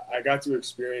rivalry, I got to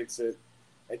experience it.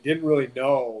 I didn't really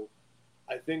know.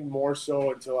 I think more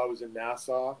so until I was in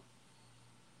Nassau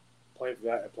playing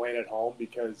at home,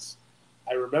 because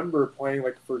I remember playing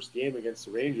like the first game against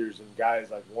the Rangers, and guys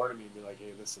like warning me, be like,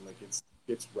 "Hey, listen, like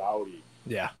it's rowdy."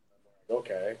 Yeah. Like,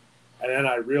 okay. And then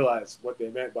I realized what they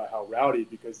meant by how rowdy,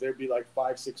 because there'd be like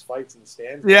 5-6 fights in the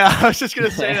stands. Yeah, I was just gonna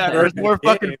say that. There's more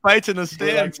fucking fights in the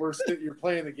stands. You're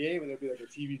playing the game, and there'd be like a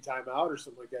TV timeout or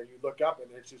something like that. And you look up, and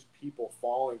there's just people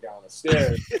falling down the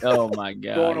stairs. Oh my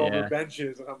god! Going over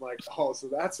benches, and I'm like, oh, so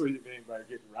that's what you mean by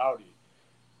getting rowdy.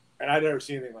 And I'd never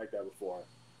seen anything like that before.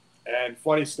 And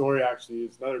funny story, actually,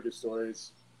 is another good story. Is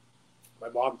my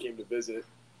mom came to visit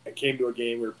and came to a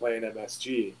game. We were playing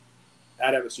MSG.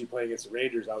 At MSG playing against the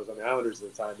Rangers. I was on the Islanders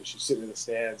at the time, and she's sitting in the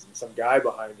stands, and some guy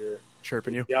behind her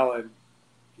chirping you, yelling,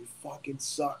 "You fucking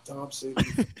suck, Thompson,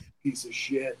 you piece of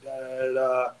shit." Da, da,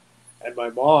 da. And my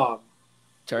mom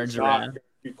turns around.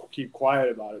 Keep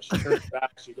quiet about it. She turns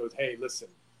back. She goes, "Hey, listen,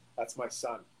 that's my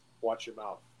son. Watch your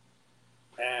mouth."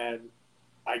 And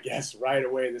I guess right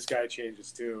away this guy changed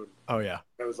his tune. Oh yeah.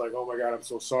 I was like, "Oh my god, I'm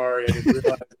so sorry. I didn't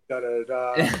realize." Da, da,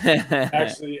 da.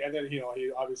 Actually, and then he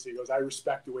obviously goes, "I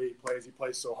respect the way he plays. He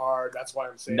plays so hard. That's why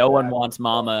I'm saying." No one wants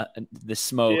Mama the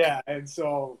smoke. Yeah, and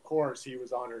so of course he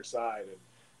was on her side,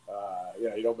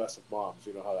 and you don't mess with moms.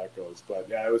 You know how that goes. But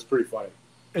yeah, it was pretty funny.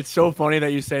 It's so funny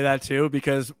that you say that too,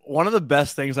 because one of the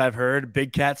best things I've heard,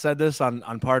 Big Cat said this on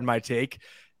Pardon My Take.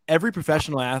 Every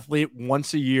professional athlete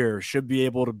once a year should be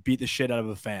able to beat the shit out of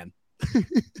a fan.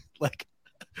 Like,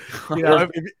 you know,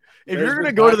 if you're going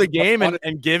to go to the game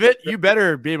and give it, you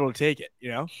better be able to take it, you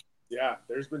know? Yeah,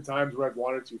 there's been times where I've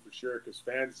wanted to, for sure, because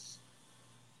fans,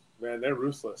 man, they're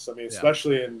ruthless. I mean,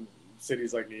 especially in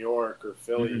cities like New York or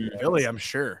Philly. Mm-hmm. Philly, I'm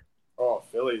sure. Oh,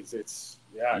 Phillies,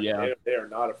 they are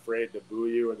not afraid to boo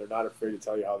you, and they're not afraid to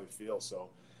tell you how they feel. So,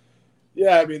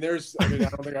 yeah, I mean, I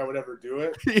don't think I would ever do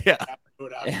it. Yeah. It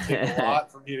would have to take a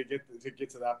lot for me to get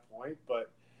to that point,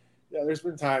 but yeah, there's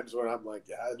been times when I'm like,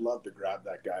 yeah, I'd love to grab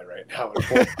that guy right now.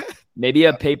 Maybe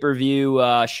a pay-per-view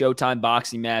Showtime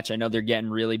boxing match. I know they're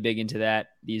getting really big into that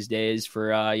these days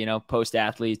for post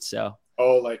athletes. So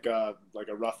like a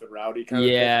rough and rowdy kind of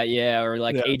thing. Yeah, or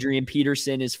like Adrian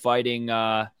Peterson is fighting.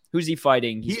 Who's he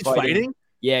fighting? He's fighting.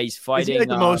 Yeah, he's fighting. Is he like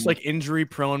the most like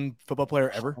injury-prone football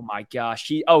player ever? Oh my gosh!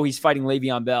 He's fighting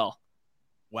Le'Veon Bell.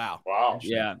 Wow.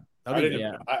 Yeah. I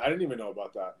didn't even know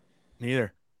about that.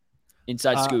 Neither.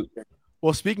 Inside scoop.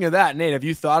 Well, speaking of that, Nate, have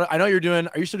you thought? I know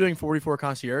are you still doing 44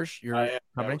 Concierge? I am.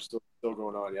 Yeah, still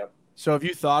going on. Yep. So have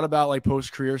you thought about like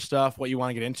post-career stuff, what you want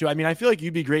to get into? I mean, I feel like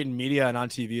you'd be great in media and on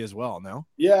TV as well, no?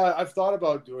 Yeah, I've thought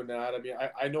about doing that. I mean,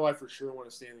 I know I for sure want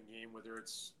to stay in the game, whether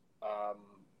it's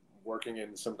working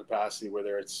in some capacity,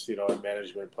 whether it's, in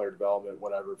management, player development,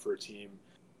 whatever, for a team,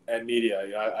 and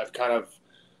media. I've kind of,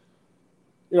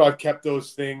 I've kept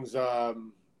those things now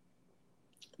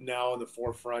in the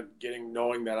forefront,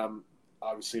 knowing that I'm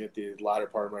obviously at the latter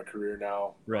part of my career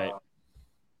now. Right.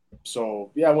 So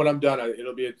yeah, when I'm done,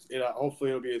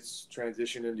 hopefully it'll be its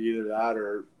transition into either that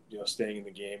or, staying in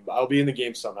the game. But I'll be in the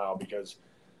game somehow because,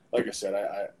 like I said,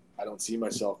 I don't see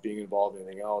myself being involved in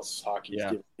anything else.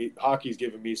 Hockey's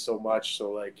given me so much.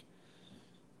 So like,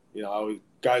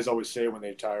 guys always say when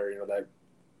they retire, that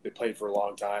they played for a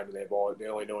long time and they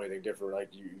only know anything different. Like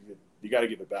you got to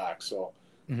give it back. So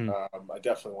I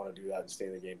definitely want to do that and stay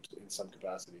in the game in some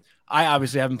capacity. I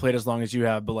obviously haven't played as long as you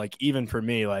have, but like even for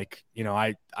me, like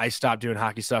I stopped doing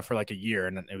hockey stuff for like a year,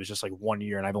 and it was just like 1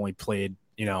 year, and I've only played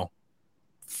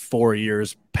 4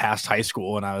 years past high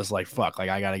school, and I was like, fuck, like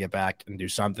I got to get back and do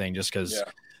something just because.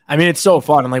 I mean, it's so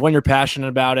fun, and like when you're passionate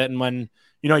about it, and when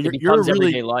you're really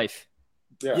everyday life.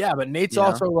 Yeah, but Nate's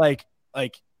also like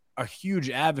a huge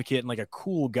advocate and like a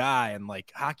cool guy, and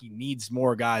like hockey needs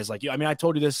more guys like you. I mean, I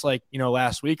told you this like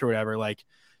last week or whatever, like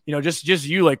just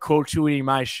you like quote tweeting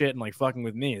my shit and like fucking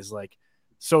with me is like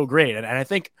so great. And I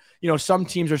think some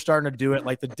teams are starting to do it,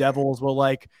 like the Devils will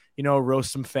like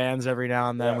roast some fans every now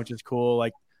and then, which is cool.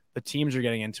 Like the teams are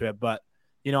getting into it, but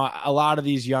a lot of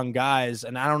these young guys,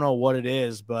 and I don't know what it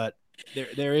is, but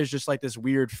there is just like this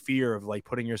weird fear of like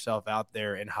putting yourself out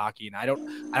there in hockey. And I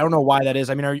don't know why that is.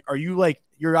 I mean, are you like,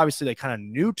 you're obviously like kind of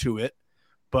new to it,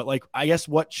 but like, I guess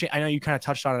I know you kind of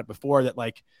touched on it before that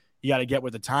like you got to get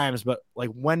with the times, but like,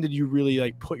 when did you really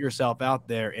like put yourself out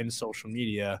there in social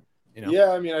media? Yeah.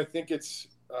 I mean, I think it's,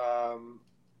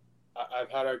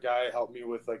 I've had a guy help me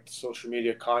with like social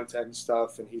media content and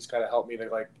stuff. And he's kind of helped me to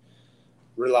like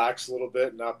relax a little bit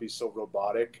and not be so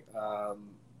robotic.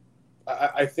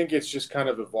 I think it's just kind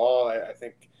of evolved. I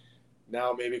think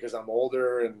now maybe because I'm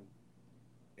older and,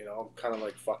 I'm kind of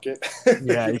like, fuck it.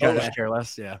 Yeah, you kind of care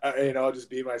less. Yeah. Just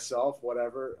be myself,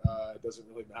 whatever. It doesn't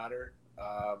really matter.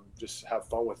 Just have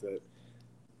fun with it.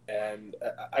 And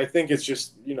I think it's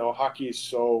just, hockey's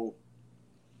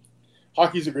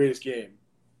the greatest game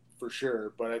for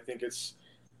sure. But I think it's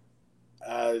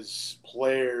as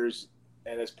players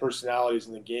and as personalities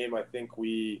in the game, I think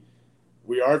we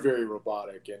are very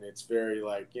robotic, and it's very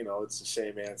like, it's the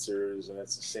same answers and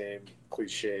it's the same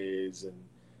cliches,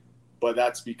 but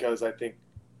that's because I think,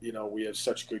 we have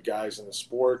such good guys in the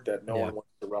sport that no one wants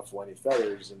to ruffle any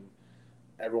feathers, and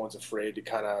everyone's afraid to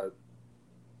kind of,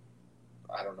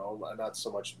 I don't know, not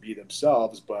so much be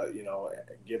themselves, but,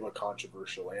 give a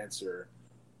controversial answer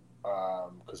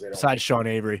because they don't. Besides Sean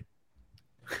Avery.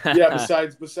 Yeah,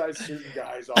 besides certain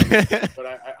guys, obviously. But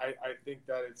I think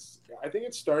that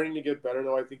it's starting to get better,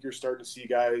 though. I think you're starting to see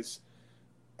guys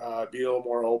be a little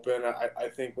more open. I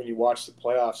think when you watch the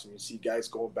playoffs and you see guys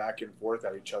going back and forth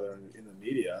at each other in the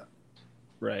media,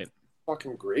 right?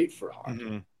 Fucking great for hockey.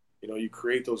 Mm-hmm. You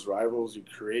create those rivals, you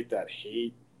create that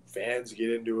hate. Fans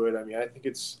get into it. I mean, I think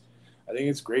it's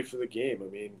great for the game. I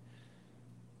mean,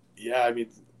 yeah, I mean.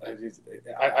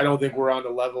 I don't think we're on the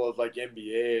level of like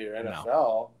NBA or NFL,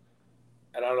 no.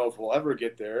 And I don't know if we'll ever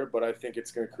get there, but I think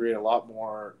it's going to create a lot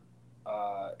more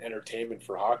entertainment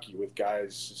for hockey with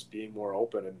guys just being more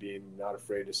open and being not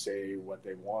afraid to say what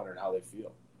they want and how they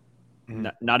feel.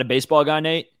 Not a baseball guy,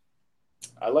 Nate?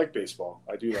 I like baseball.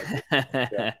 I do like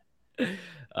baseball.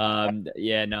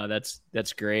 Yeah. No,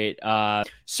 that's great.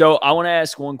 So I want to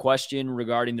ask one question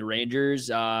regarding the Rangers.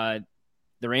 The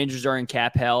Rangers are in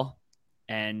cap hell,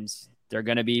 and they're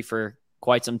going to be for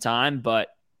quite some time. But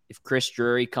if Chris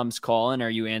Drury comes calling, are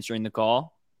you answering the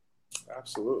call?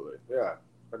 Absolutely. Yeah.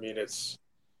 I mean, it's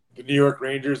the New York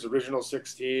Rangers original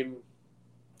 6 team,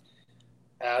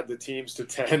 add the teams to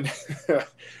 10.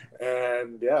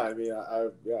 And yeah, I mean, I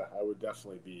would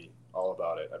definitely be all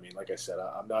about it. I mean, like I said,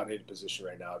 I'm not in a position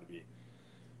right now to be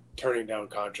turning down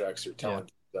contracts or telling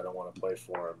teams that I don't want to play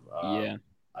for them.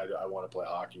 I want to play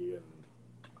hockey, and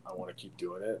I want to keep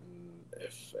doing it.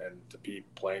 And to be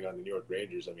playing on the New York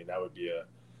Rangers, I mean, that'd be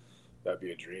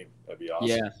a dream. That'd be awesome.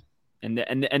 Yeah.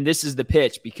 And this is the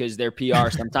pitch, because their PR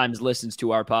sometimes listens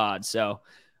to our pod. So,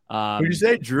 what did you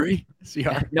say, Drury?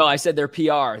 CR? No, I said their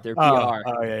PR. Their PR.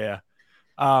 Oh yeah.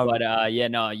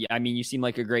 I mean, you seem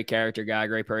like a great character guy,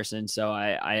 great person. So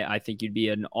I think you'd be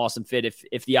an awesome fit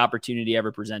if the opportunity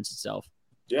ever presents itself.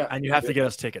 Yeah, and you have to get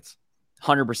us tickets.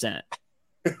 100%.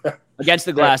 Against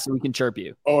the glass, so we can chirp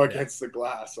you. Oh, against the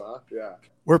glass, huh? Yeah.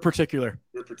 We're particular.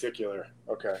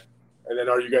 Okay. And then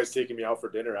are you guys taking me out for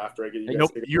dinner after I get you guys?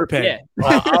 Nope, you're paying.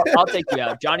 Yeah. I'll take you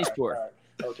out. Johnny's poor.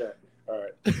 Okay. All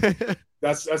right.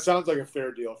 That sounds like a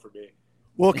fair deal for me.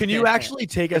 Well, can you actually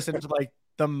take us into like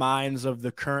the minds of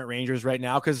the current Rangers right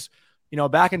now? Because,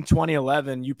 back in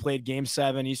 2011, you played Game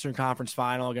 7 Eastern Conference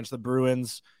Final against the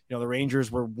Bruins. The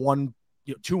Rangers were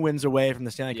 2 wins away from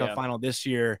the Stanley Cup Final this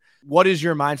year. What is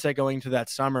your mindset going to that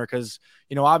summer? Because,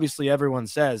 obviously everyone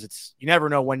says you never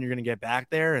know when you're going to get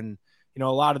back there. And, a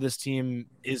lot of this team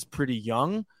is pretty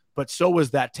young, but so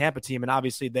was that Tampa team. And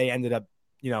obviously they ended up,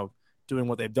 doing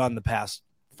what they've done the past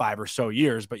 5 or so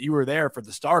years, but you were there for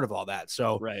the start of all that.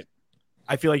 So right.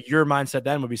 I feel like your mindset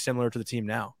then would be similar to the team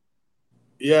now.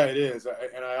 Yeah, it is.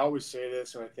 And I always say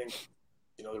this, and I think,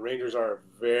 the Rangers are a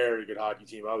very good hockey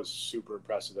team. I was super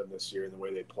impressed with them this year in the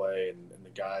way they play and the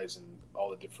guys and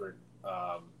all the different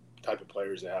type of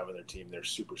players they have on their team. They're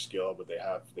super skilled, but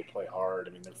they play hard.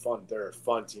 I mean, they're fun. They're a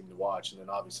fun team to watch. And then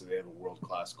obviously they have a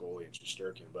world-class goalie in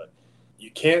Shesterkin. But you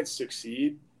can't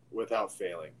succeed without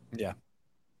failing. Yeah.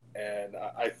 And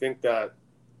I think that,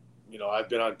 I've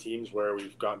been on teams where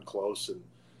we've gotten close. And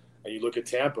you look at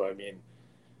Tampa, I mean,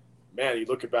 man, you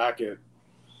look back at,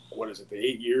 the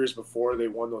 8 years before they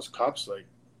won those cups, like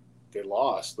they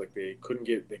lost, like they couldn't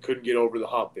get over the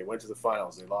hump. They went to the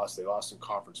finals, they lost in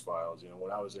conference finals.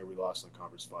 When I was there, we lost in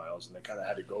conference finals, and they kind of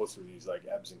had to go through these like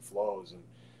ebbs and flows,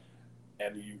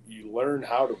 and you learn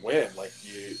how to win, like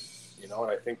and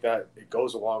I think that it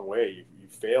goes a long way. You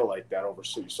fail like that over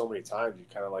so many times, you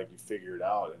kind of like you figure it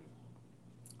out, and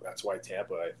that's why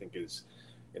Tampa, I think, is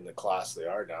in the class they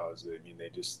are now.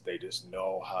 They just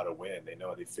know how to win. They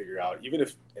know, they figure out, even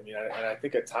if, and I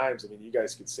think at times, you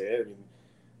guys could say it.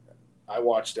 I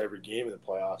watched every game in the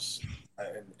playoffs,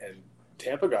 and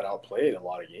Tampa got outplayed a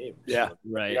lot of games. Yeah,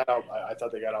 right. I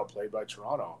thought they got outplayed by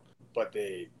Toronto, but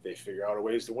they figure out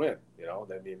ways to win.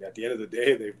 At the end of the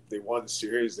day, they won the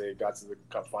series. They got to the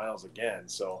Cup Finals again.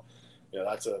 So,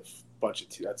 that's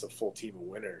a full team of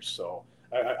winners. So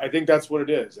I think that's what it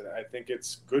is, and I think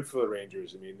it's good for the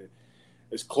Rangers.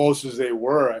 As close as they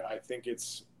were, I think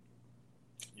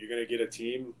you're going to get a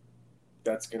team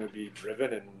that's going to be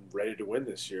driven and ready to win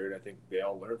this year, and I think they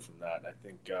all learn from that. And I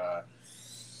think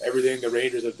everything the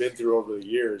Rangers have been through over the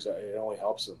years, it only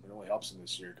helps them. It only helps them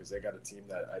this year because they got a team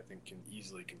that I think can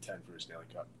easily contend for a Stanley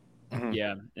Cup. Mhm.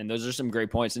 Yeah, and those are some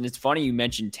great points. And it's funny you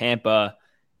mentioned Tampa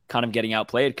kind of getting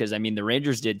outplayed because, I mean, the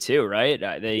Rangers did too, right?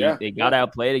 They got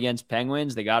outplayed against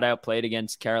Penguins. They got outplayed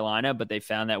against Carolina, but they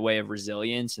found that way of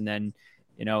resilience and then,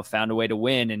 found a way to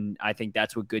win. And I think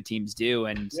that's what good teams do.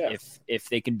 And if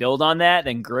they can build on that,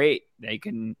 then great. They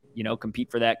can,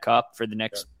 compete for that cup for the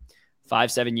next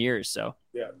 5-7 years. So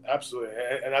yeah, absolutely.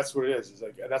 And that's what it is. It's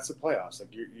like, and that's the playoffs.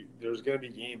 Like there's going to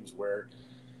be games where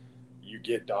you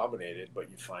get dominated, but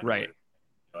you find right.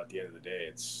 At the end of the day,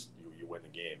 it's you win the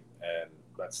game, and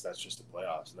that's just the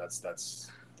playoffs, and that's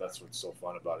what's so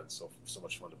fun about it. It's so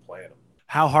much fun to play in them.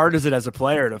 How hard is it as a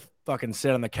player to fucking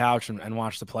sit on the couch and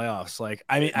watch the playoffs? Like,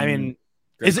 I mean,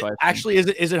 is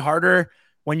it harder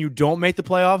when you don't make the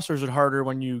playoffs, or is it harder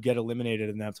when you get eliminated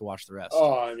and have to watch the rest?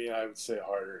 Oh, I mean, I would say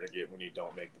harder to get when you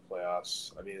don't make the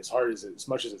playoffs. I mean, as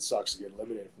much as it sucks to get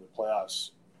eliminated from the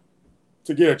playoffs,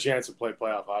 to get a chance to play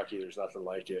playoff hockey, there's nothing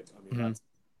like it. I mean, that's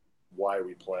why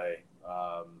we play.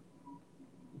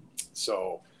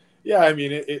 So, yeah, I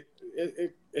mean,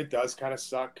 it does kind of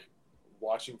suck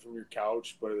watching from your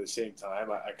couch, but at the same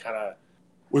time, I kind of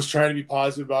was trying to be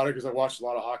positive about it because I watched a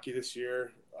lot of hockey this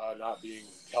year, not being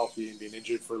healthy and being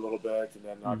injured for a little bit, and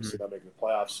then obviously not making the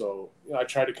playoffs. So, I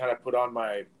tried to kind of put on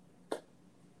my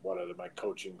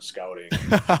coaching, scouting,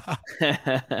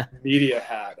 media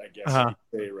hat, I guess you could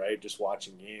say, right? Just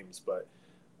watching games, but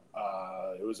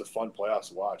it was a fun playoffs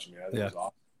to watch. I mean, I think it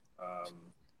was awesome.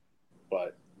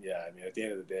 But yeah, I mean, at the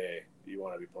end of the day, you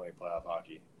want to be playing playoff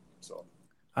hockey. So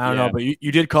I don't know, but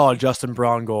you did call a Justin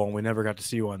Braun goal, and we never got to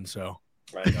see one. So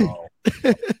I know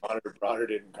Bronner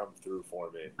didn't come through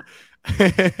for me.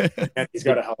 And he's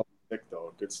got a hell of a stick,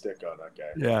 though. Good stick on that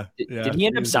guy. Yeah. Did he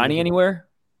end up signing anywhere?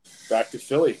 Back to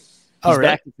Philly. He's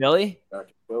back to Philly? Back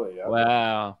to Philly, yeah.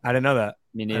 Wow. I didn't know that.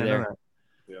 Me neither.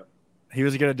 Yeah. He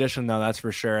was a good addition, though, that's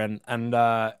for sure. And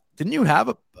didn't you have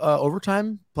a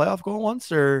overtime playoff goal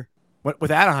once, or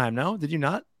with Anaheim? No, did you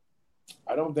not?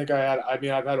 I don't think I had. I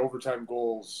mean, I've had overtime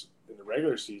goals in the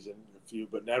regular season, a few,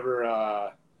 but never.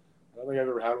 I don't think I've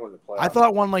ever had one in the playoffs. I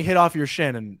thought one hit off your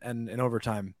shin and in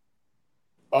overtime.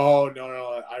 Oh no!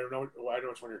 I don't know. I know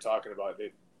which one you're talking about.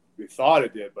 They thought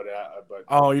it did, but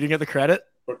oh, you didn't get the credit.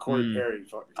 But Corey Perry.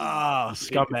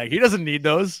 Scumbag. He doesn't need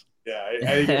those. Yeah,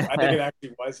 I think it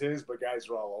actually was his, but guys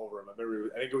were all over him.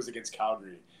 I think it was against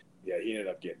Calgary. Yeah, he ended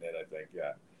up getting it, I think.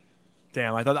 Yeah.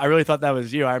 Damn, I really thought that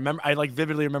was you. I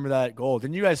vividly remember that goal.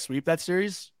 Didn't you guys sweep that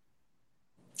series?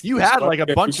 You had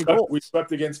a bunch of goals. We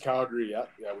swept against Calgary. Yeah,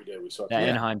 we did. We swept. That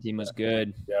Anaheim team was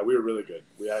good. Yeah, we were really good.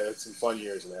 We had some fun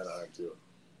years in Anaheim too.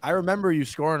 I remember you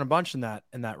scoring a bunch in that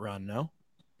run. No,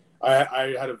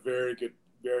 I had a very good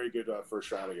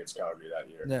first round against Calgary that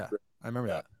year. Yeah, I remember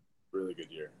that. Really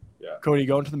good year. Yeah. Cody,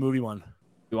 go into the movie one.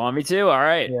 You want me to? All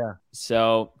right. Yeah.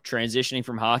 So transitioning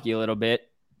from hockey a little bit,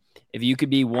 if you could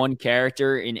be one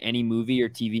character in any movie or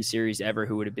TV series ever,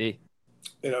 who would it be?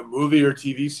 In a movie or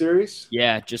TV series?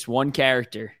 Yeah, just one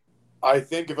character. I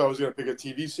think if I was going to pick a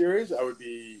TV series, I would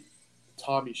be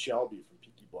Tommy Shelby from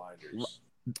Peaky Blinders.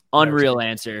 Unreal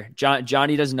answer.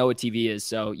 Johnny doesn't know what TV is,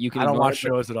 so you can. I don't watch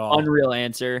shows at all. Unreal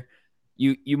answer.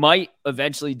 You might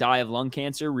eventually die of lung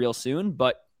cancer real soon,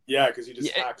 but yeah, because he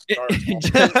just hacks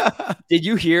cars. Did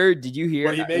you hear?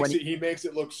 Well, he makes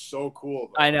it look so cool.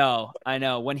 Though. I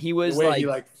know. When he was the way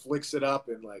he flicks it up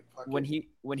and when he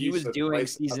was doing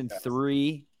season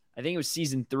 3, I think it was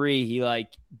season 3. He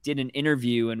did an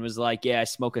interview and was like, "Yeah, I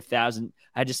smoke 1,000.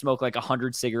 I had to smoke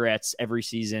 100 cigarettes every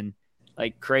season,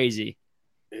 like crazy."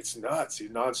 It's nuts. He's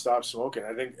nonstop smoking.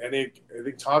 I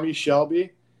think Tommy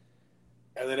Shelby,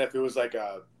 and then if it was like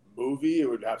a movie, it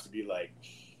would have to be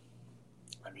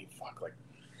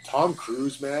Tom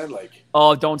Cruise, man.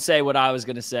 Oh, don't say what I was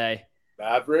gonna say.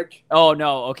 Maverick. Oh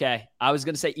no, okay. I was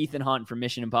gonna say Ethan Hunt from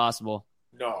Mission Impossible.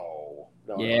 No.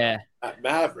 Yeah.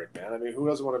 Maverick, man. I mean, who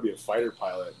doesn't want to be a fighter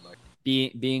pilot?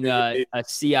 Being a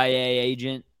CIA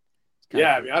agent.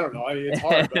 Yeah, I mean, I don't know. I mean, it's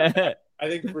hard, but I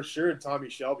think for sure Tommy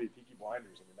Shelby, Peaky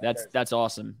Blinders. I mean, that's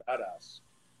awesome. Badass.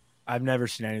 I've never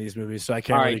seen any of these movies, so I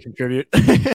can't really contribute.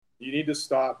 You need to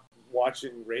stop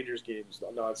watching Rangers games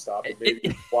nonstop. And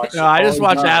maybe watch. No, I just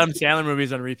watch Adam Sandler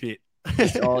movies on repeat.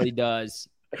 That's all he does.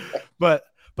 But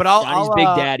Johnny's Big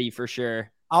Daddy for sure.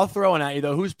 I'll throw one at you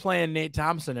though. Who's playing Nate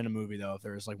Thompson in a movie though? If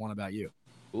there's one about you.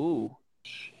 Ooh,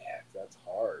 shit, that's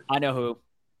hard. I know who.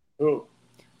 Who?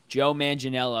 Joe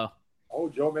Manganiello. Oh,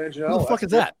 Joe Manganiello. Who the fuck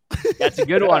is that? That's a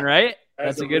good one, right?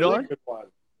 That's a good really one. Good one.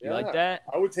 Yeah, you like that?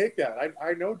 I would take that.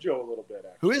 I know Joe a little bit.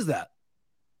 Actually. Who is that?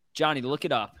 Johnny, look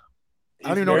it up. I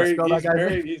don't even know how to spell that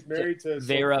guy's name. He's married to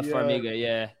Vera Farmiga.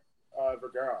 Yeah.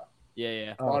 Vergara.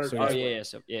 Yeah. Oh, yeah.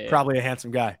 So, yeah. Probably a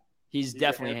handsome guy. He's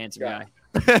definitely a handsome guy.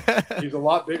 He's a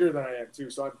lot bigger than I am too.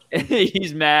 So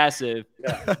He's massive.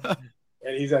 Yeah,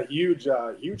 and he's a huge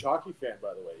hockey fan,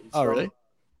 by the way. Really?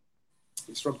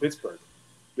 He's from Pittsburgh.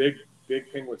 Big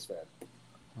Penguins fan.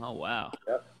 Oh wow.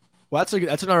 Yep. Well,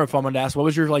 that's another fun one to ask. What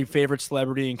was your like favorite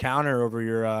celebrity encounter over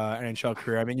your NHL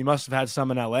career? I mean, you must have had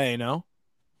some in LA, no?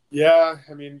 Yeah,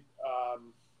 I mean,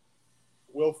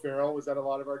 Will Ferrell was at a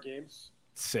lot of our games.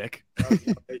 Sick.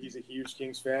 He's a huge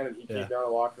Kings fan, and he came down to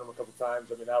the locker room a couple times.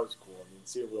 I mean, that was cool. I mean,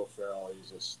 seeing Will Ferrell,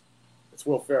 it's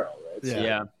Will Ferrell, right?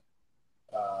 Yeah.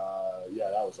 So,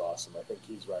 that was awesome. I think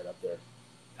he's right up there.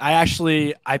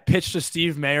 I pitched to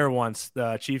Steve Mayer once,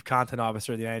 the chief content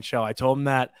officer of the NHL. I told him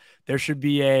that there should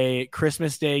be a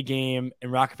Christmas Day game in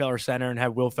Rockefeller Center and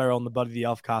have Will Ferrell in the Buddy the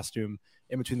Elf costume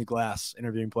in between the glass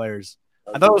interviewing players.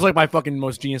 I thought it was like my fucking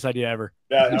most genius idea ever.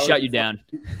 Yeah, he shut you down.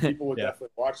 People would definitely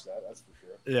watch that. That's for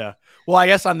sure. Yeah. Well, I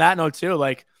guess on that note too,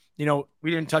 like, you know,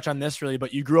 we didn't touch on this really,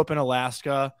 but you grew up in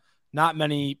Alaska. Not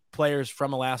many players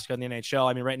from Alaska in the NHL.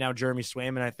 I mean, right now, Jeremy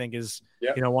Swayman, I think, is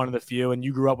one of the few. And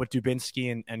you grew up with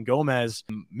Dubinsky and Gomez.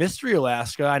 Mystery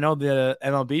Alaska. I know the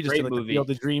MLB just did like the Field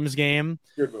of Dreams game.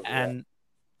 Good movie, and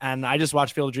I just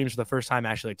watched Field of Dreams for the first time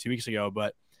actually like 2 weeks ago.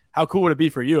 But how cool would it be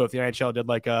for you if the NHL did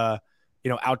like a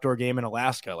outdoor game in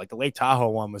Alaska? Like the Lake Tahoe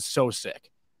one was so sick.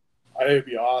 I think it'd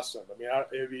be awesome. I mean,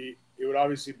 it would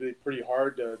obviously be pretty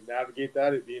hard to navigate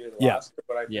that, it being in Alaska.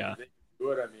 But I think if they could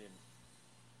do it, I mean,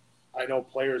 I know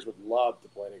players would love to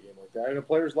play in a game like that. I know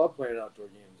players love playing outdoor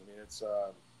games. I mean, it's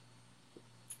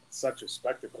such a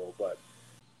spectacle. But,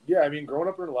 yeah, I mean, growing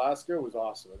up in Alaska was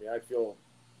awesome. I mean, I feel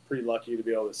pretty lucky to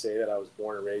be able to say that I was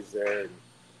born and raised there and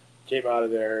came out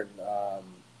of there. And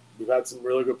we've had some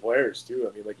really good players, too.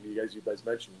 I mean, like you guys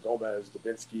mentioned, Gomez,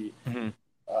 Dubinsky,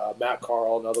 Matt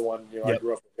Carl, another one. You know, I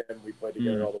grew up with him. We played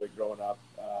together all the way growing up.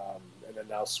 And then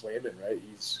now Swayman, right?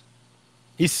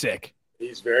 He's sick.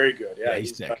 He's very good. Yeah,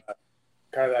 he's sick.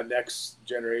 Kind of that next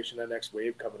generation, that next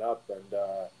wave coming up,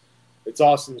 and it's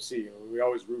awesome to see. We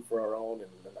always root for our own, and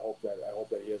I hope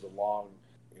that he has a long,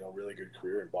 really good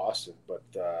career in Boston. But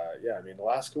I mean,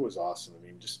 Alaska was awesome. I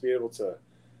mean, just to be able to,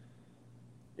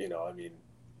 I mean,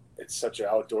 it's such an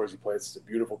outdoorsy place. It's a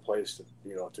beautiful place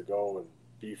to go and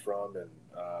be from, and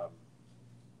I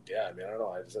mean, I don't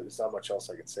know. There's not much else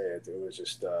I can say. It was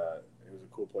just it was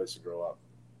a cool place to grow up.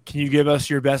 Can you give us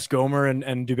your best Gomer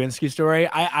and Dubinsky story?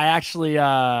 I actually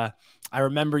I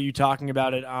remember you talking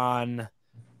about it on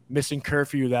Missing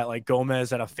Curfew that like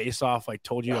Gomez at a face-off like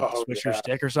told you to switch your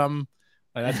stick or something.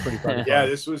 Like, that's pretty funny. Yeah,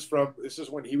 this is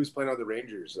when he was playing on the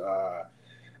Rangers,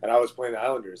 and I was playing the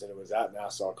Islanders, and it was at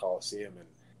Nassau Coliseum,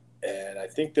 and I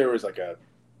think there was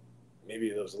maybe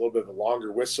there was a little bit of a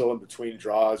longer whistle in between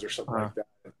draws or something like that.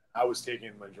 And I was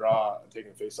taking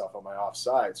face-off on my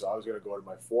offside, so I was going to go to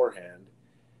my forehand.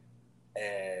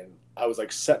 And I was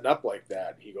like setting up like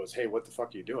that. He goes, "Hey, what the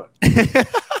fuck are you doing?"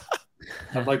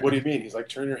 I'm like, "What do you mean?" He's like,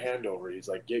 "Turn your hand over." He's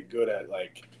like, "Get good at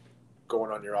like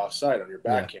going on your offside on your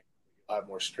backhand. You'll have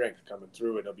more strength coming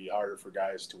through, and it'll be harder for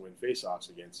guys to win faceoffs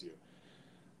against you."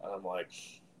 And I'm like,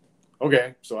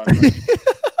 "Okay." So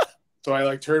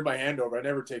I turned my hand over. I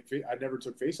never took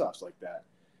faceoffs like that.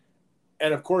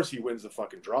 And of course, he wins the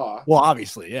fucking draw. Well,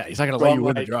 obviously, yeah, he's not going to let you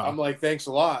win the draw. I'm like, "Thanks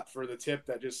a lot for the tip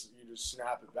that you just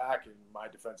snap it back in my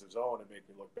defensive zone and make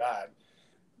me look bad."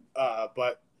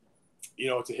 But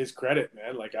to his credit,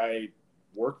 man, like I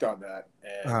worked on that,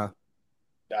 and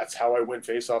that's how I win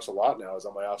faceoffs a lot now is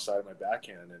on my offside of my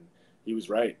backhand. And he was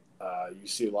right. You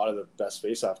see a lot of the best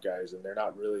faceoff guys, and they're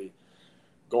not really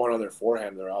going on their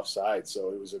forehand; they're offside.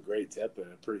 So it was a great tip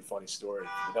and a pretty funny story.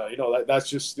 That's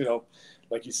just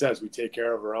like he says, we take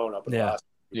care of our own up in the last.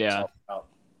 Yeah.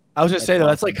 I was just saying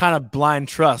that's like kind of blind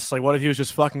trust. Like, what if he was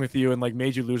just fucking with you and like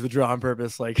made you lose the draw on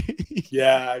purpose? Like,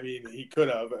 yeah, I mean, he could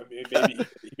have. I mean,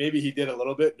 maybe he did a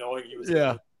little bit, knowing he was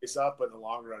going to face up, but in the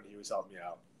long run, he was helping me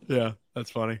out. Yeah,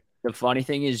 that's funny. The funny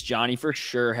thing is, Johnny for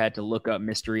sure had to look up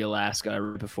Mystery Alaska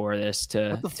right before this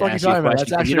to what the fuck ask you a question.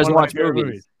 That's He doesn't watch movies.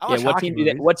 movies. Yeah,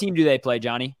 what team do they play,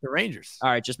 Johnny? The Rangers. All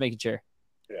right, just making sure.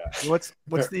 Yeah. What's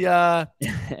the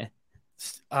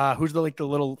who's the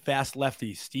little fast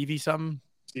lefty? Stevie something?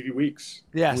 Stevie Weeks.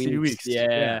 Yeah, Stevie Weeks.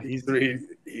 Yeah.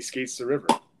 He skates the river.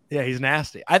 Yeah, he's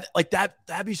nasty. I like that.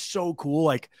 That'd be so cool.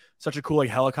 Like such a cool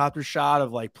helicopter shot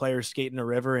of like players skating a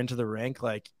river into the rink.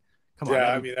 Like, come on.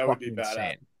 Yeah, I mean that would be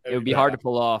bad. It would be hard to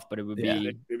pull off, but it would be hard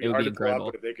to incredible. pull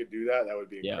off, but if they could do that, that would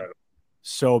be incredible.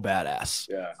 So badass.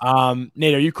 Yeah.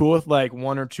 Nate, are you cool with like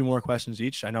one or two more questions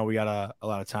each? I know we got a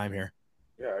lot of time here.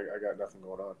 Yeah, I got nothing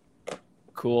going on.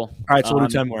 Cool. All right, so we'll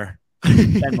do 10 more.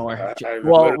 10 more.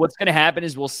 Well, what's going to happen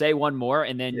is we'll say one more,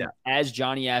 and then as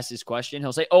Johnny asks his question,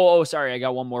 he'll say, oh, sorry, I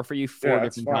got one more for you 4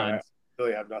 different times.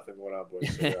 really have nothing going on,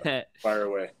 boys. So, yeah, fire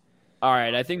away. All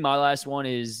right. I think my last one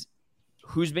is,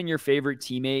 who's been your favorite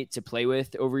teammate to play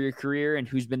with over your career, and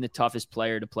who's been the toughest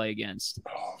player to play against?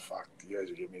 Oh, fuck. You guys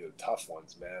are giving me the tough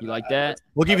ones, man. You like that?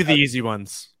 We'll give you the easy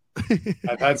ones.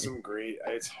 I've had some great –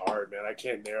 it's hard, man. I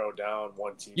can't narrow down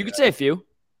one team. You could say a few.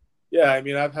 Yeah, I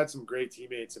mean, I've had some great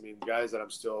teammates. I mean, guys that I'm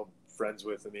still friends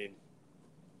with. I mean,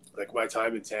 like my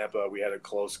time in Tampa, we had a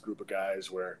close group of guys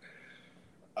where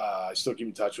I still keep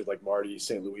in touch with, like Marty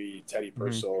St. Louis, Teddy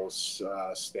Purcell,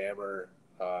 Stammer,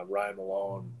 Ryan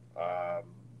Malone, to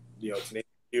name a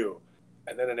few.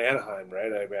 And then in Anaheim,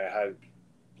 right, I mean, I had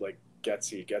like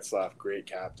Getzlaff, great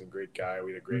captain, great guy.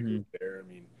 We had a great group there. I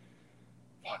mean,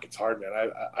 fuck, it's hard, man.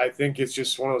 I think it's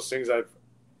just one of those things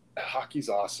hockey's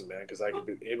awesome, man, because I've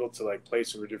been able to like play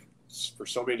for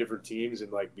so many different teams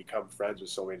and like become friends with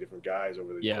so many different guys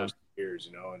over the course of years,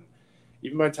 and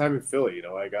even my time in Philly,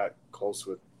 I got close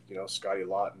with, Scotty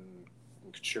Lawton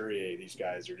and Couturier. These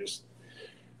guys are just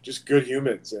good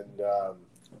humans. And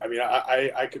I mean,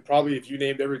 I could probably, if you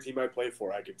named every team I play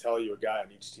for, I could tell you a guy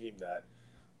on each team that.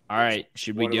 All right.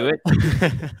 Should we do it?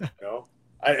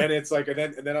 And it's like,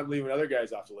 and then I'm leaving other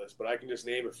guys off the list, but I can just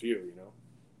name a few,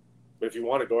 But if you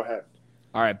want to, go ahead.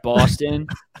 All right, Boston.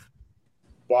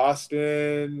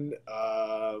 Boston.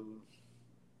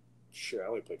 Shit, I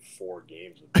only played 4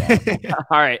 games with Boston.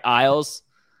 All right, Isles.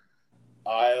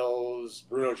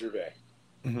 Bruno Gervais.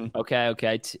 Mm-hmm.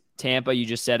 Okay. Tampa, you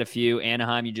just said a few.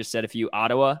 Anaheim, you just said a few.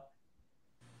 Ottawa.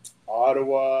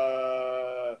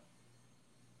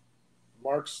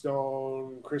 Mark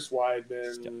Stone, Chris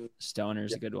Weidman.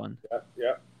 Stoner's a good one.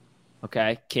 Yeah.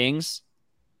 Okay, Kings,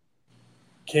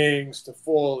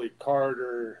 Toffoli,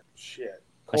 Carter. Shit.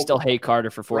 I still hate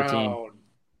Carter for 14. Brown.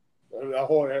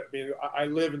 I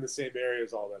live in the same area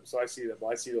as all of them, so I see them.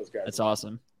 I see those guys. That's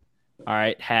awesome. All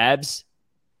right, Habs,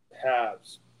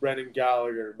 Brendan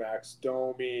Gallagher, Max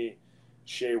Domi,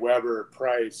 Shea Weber,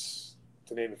 Price,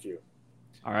 to name a few.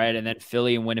 All right, and then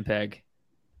Philly and Winnipeg.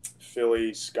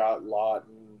 Philly, Scott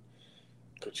Lawton,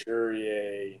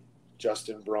 Couturier,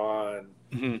 Justin Braun,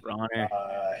 Bronner.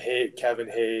 Kevin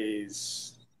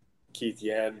Hayes, Keith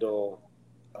Yandel,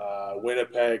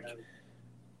 Winnipeg,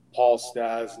 Paul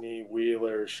Stasny,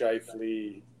 Wheeler,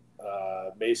 Scheifele,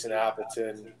 Mason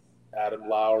Appleton, Adam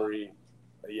Lowry.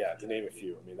 Yeah, to name a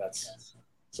few. I mean, that's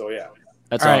awesome.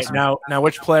 Right, now,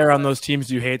 which player on those teams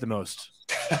do you hate the most?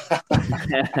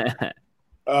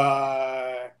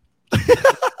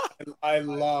 I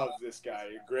love this guy.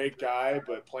 Great guy,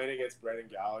 but playing against Brendan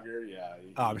Gallagher,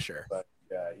 I'm sure. But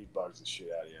yeah, he bugs the shit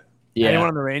out of you. Yeah. Anyone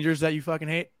on the Rangers that you fucking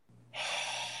hate?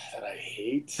 That I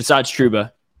hate. Besides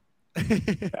Trouba.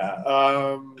 Yeah. I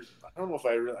don't know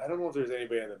if there's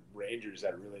anybody on the Rangers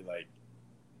that really like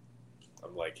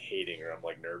I'm like hating or I'm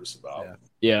like nervous about.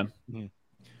 Yeah. Mm-hmm.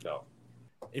 No.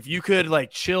 If you could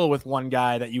like chill with one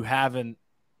guy that you haven't,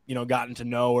 gotten to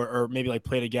know or maybe like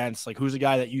played against, like who's a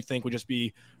guy that you think would just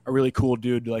be a really cool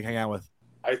dude to like hang out with?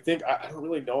 I think I don't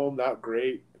really know him that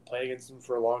great, playing against him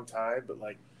for a long time, but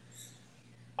like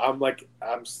I'm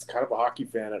kind of a hockey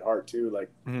fan at heart too, like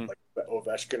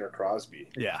Ovechkin or Crosby.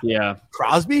 Yeah.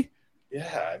 Crosby?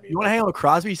 Yeah, I mean, you want to hang out with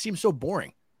Crosby? He seems so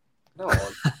boring. No,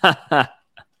 I'm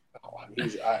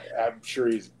sure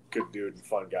he's a good dude and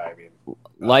fun guy. I mean,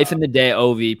 Life in the Day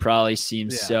Ovi probably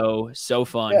seems so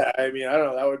fun. Yeah, I mean, I don't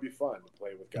know, that would be fun to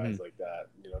play with guys like that.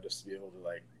 Just to be able to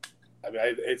like. I mean,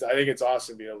 I think it's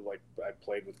awesome being able to like. I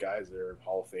played with guys that are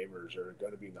Hall of Famers or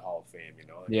going to be in the Hall of Fame.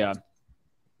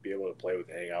 Be able to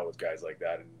hang out with guys like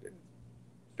that, and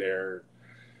they're,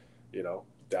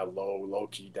 that low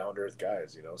key, down to earth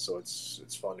guys. So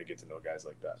it's fun to get to know guys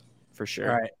like that. For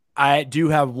sure. All right, I do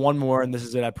have one more, and this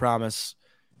is it. I promise.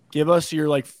 Give us your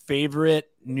like favorite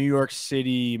New York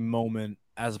City moment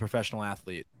as a professional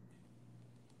athlete.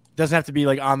 Doesn't have to be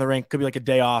like on the rink. Could be like a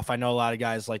day off. I know a lot of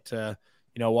guys like to,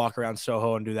 walk around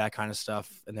Soho and do that kind of stuff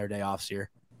in their day offs here.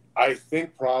 I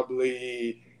think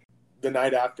probably the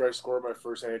night after I scored my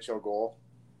first NHL goal,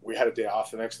 we had a day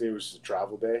off. The next day was a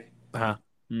travel day.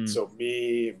 So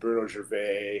me, Bruno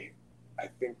Gervais, I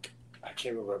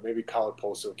can't remember, maybe Kyle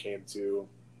Poso came too.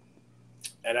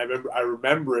 And I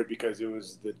remember it because it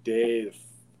was the day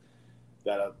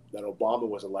that Obama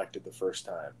was elected the first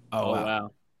time. Oh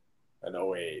wow. In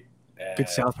 2008. Good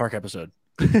South Park episode.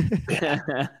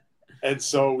 And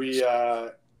so we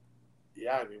had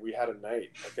a night.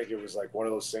 I think it was like one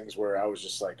of those things where I was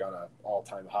just like on an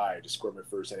all-time high. I just scored my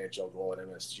first NHL goal at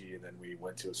MSG, and then we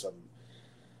went to some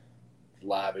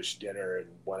lavish dinner and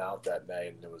went out that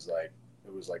night, and it was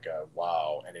like a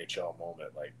wow NHL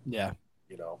moment. Like,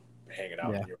 hanging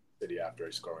out in New York City after I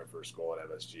scored my first goal at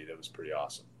MSG. That was pretty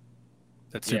awesome.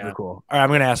 That's super cool. All right, I'm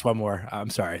going to ask one more. I'm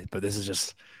sorry, but this is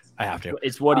just I have to.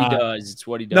 It's what he does. It's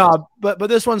what he does. No, but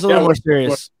this one's a little more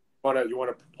serious. You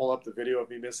want to pull up the video of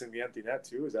me missing the empty net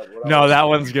too? Is that what? No, that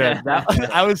one's good.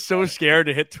 I was so scared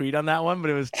to hit tweet on that one, but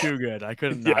it was too good. I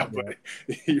couldn't. Yeah, but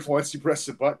once you press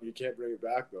the button, you can't bring it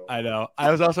back though. I know.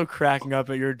 I was also cracking up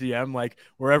at your DM. Like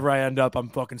wherever I end up, I'm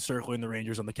fucking circling the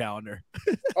Rangers on the calendar.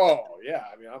 Oh yeah,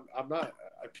 I mean, I'm not.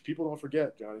 People don't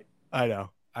forget, Johnny. I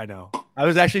know. I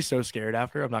was actually so scared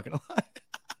after. I'm not gonna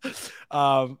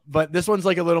lie. But this one's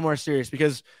like a little more serious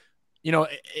because. You know,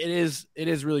 it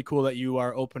is really cool that you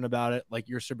are open about it, like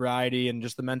your sobriety and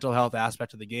just the mental health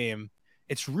aspect of the game.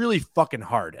 It's really fucking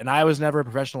hard. And I was never a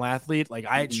professional athlete. Like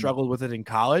I had struggled with it in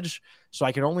college. So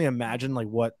I can only imagine like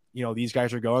what, you know, these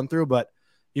guys are going through. But,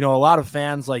 you know, a lot of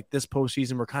fans like this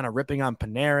postseason were kind of ripping on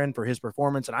Panarin for his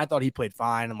performance. And I thought he played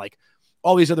fine. And like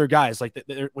all these other guys, like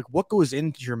what goes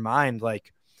into your mind,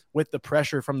 like with the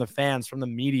pressure from the fans, from the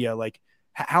media, like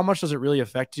how much does it really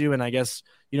affect you? And I guess,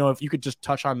 you know, if you could just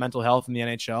touch on mental health in the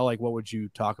NHL, like what would you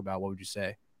talk about? What would you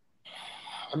say?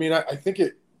 I mean, I think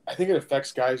it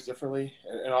affects guys differently,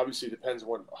 and obviously it depends on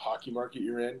what hockey market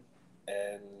you're in.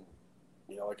 And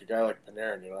you know, like a guy like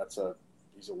Panarin, you know,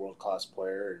 he's a world-class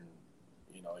player,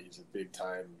 and you know, he's a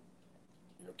big-time,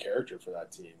 you know, character for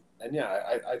that team. And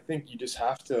yeah, I think you just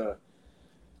have to,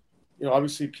 you know,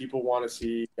 obviously people want to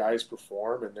see guys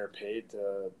perform, and they're paid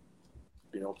to,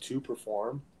 you know, to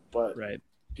perform, but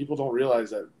people don't realize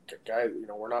that guys, you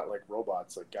know, we're not like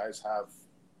robots. Like guys have,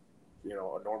 you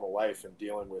know, a normal life and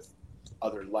dealing with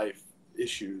other life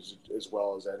issues as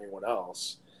well as anyone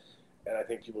else. And I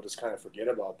think people just kind of forget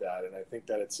about that. And I think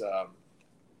that it's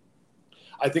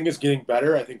getting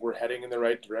better. I think we're heading in the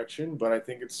right direction, but I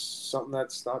think it's something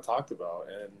that's not talked about.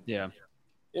 And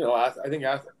you know, I think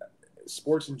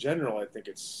sports in general, I think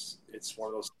it's one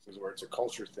of those things where it's a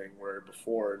culture thing, where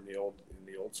before in the old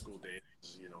school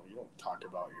days, you know, you don't talk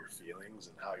about your feelings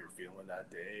and how you're feeling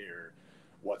that day or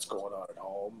what's going on at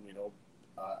home. You know,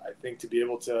 I think to be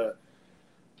able to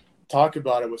talk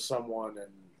about it with someone and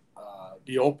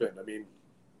be open. I mean,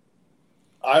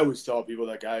 I always tell people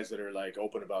that guys that are like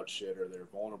open about shit or they're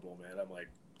vulnerable, man, I'm like,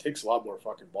 it takes a lot more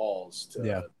fucking balls to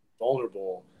be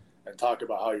vulnerable and talk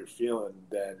about how you're feeling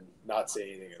than not say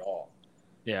anything at all.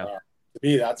 Yeah. To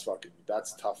me, that's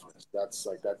toughness. That's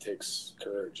like, that takes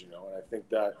courage, you know? And I think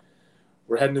that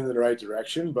we're heading in the right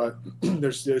direction, but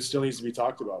there still needs to be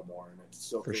talked about more. And it's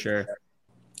still, for sure, that,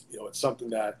 you know, it's something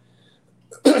that,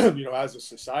 you know, as a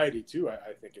society too,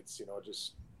 I think it's, you know,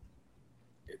 just,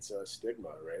 it's a stigma,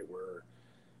 right? Where,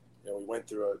 you know, we went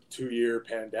through a 2-year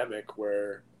pandemic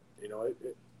where, you know,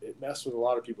 it messed with a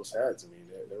lot of people's heads. I mean,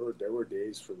 there were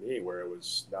days for me where it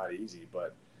was not easy,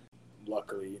 but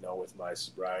luckily, you know, with my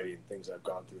sobriety and things I've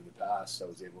gone through in the past, I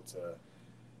was able to,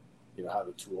 you know, have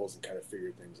the tools and kind of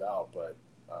figure things out. But,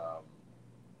 you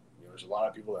know, there's a lot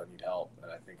of people that need help.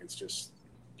 And I think it's just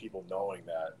people knowing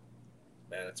that,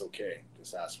 man, it's okay.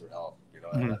 Just ask for help. You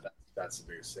know, that's the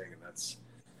biggest thing. And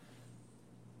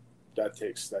that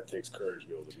takes courage to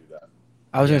be able to do that.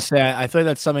 I was going to say, I feel like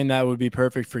that's something that would be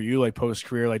perfect for you, like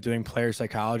post-career, like doing player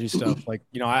psychology stuff. Like,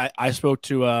 you know, I spoke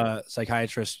to a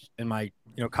psychiatrist in my,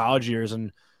 you know, college years,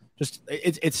 and just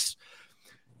it's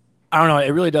I don't know, it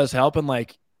really does help. And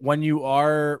like when you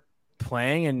are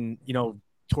playing and, you know,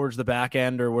 towards the back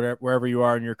end or wherever you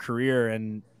are in your career,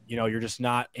 and, you know, you're just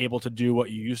not able to do what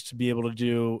you used to be able to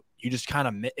do, you just kind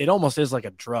of, it almost is like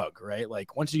a drug, right?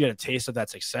 Like once you get a taste of that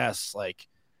success, like,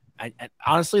 I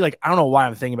honestly, like, I don't know why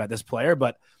I'm thinking about this player,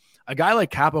 but a guy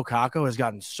like Kaapo Kakko has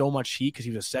gotten so much heat because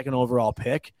he was a second overall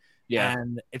pick. Yeah.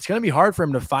 And it's going to be hard for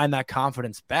him to find that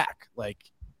confidence back. Like,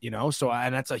 you know, so,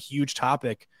 and that's a huge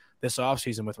topic this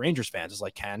offseason with Rangers fans, is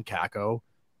like, can Kakko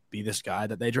be this guy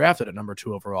that they drafted at number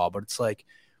 2 overall? But it's like,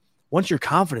 once your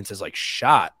confidence is like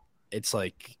shot, it's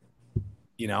like,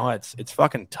 you know, it's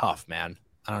fucking tough, man.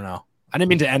 I don't know. I didn't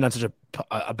mean to end on such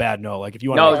a bad note. Like if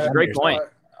you want to, it's a great point.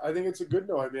 I think it's a good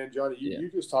note. I mean, Johnny, you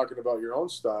just talking about your own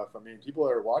stuff. I mean, people that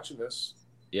are watching this,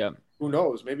 who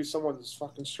knows? Maybe someone's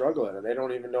fucking struggling and they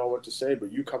don't even know what to say,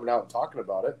 but you coming out and talking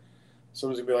about it,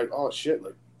 someone's gonna be like, oh shit,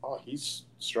 like, oh, he's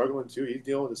struggling too. He's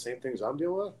dealing with the same things I'm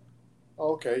dealing with.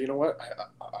 Oh, okay, you know what?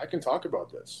 I can talk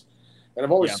about this. And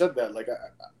I've always said that, like,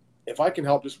 if I can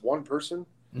help just one person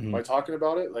by talking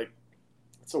about it, like,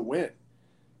 it's a win.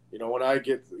 You know, when I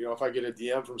get, you know, if I get a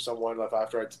DM from someone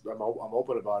after I'm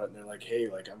open about it, and they're like, hey,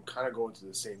 like, I'm kind of going through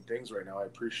the same things right now. I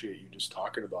appreciate you just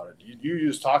talking about it. You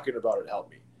just talking about it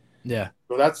helped me. Yeah.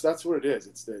 So that's what it is.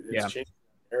 It's changing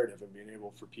the narrative and being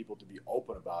able for people to be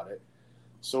open about it.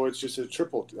 So it's just a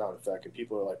triple down effect, and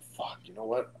people are like, fuck, you know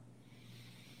what?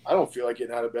 I don't feel like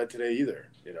getting out of bed today either.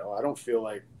 You know, I don't feel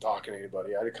like talking to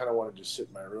anybody. I kind of want to just sit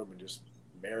in my room and just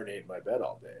marinate in my bed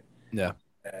all day. Yeah.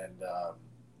 And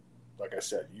like I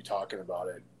said, you talking about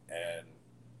it, and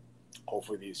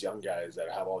hopefully these young guys that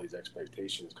have all these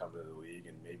expectations come to the league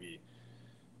and maybe,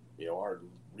 you know, are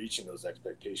reaching those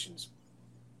expectations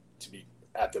to be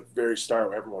at the very start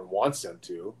where everyone wants them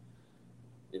to,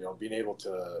 you know, being able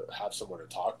to have someone to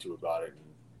talk to about it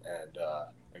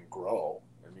and grow.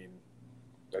 I mean,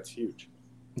 that's huge.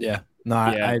 Yeah. No,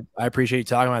 I appreciate you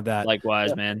talking about that.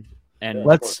 Likewise, man. And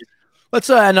let's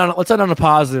end on a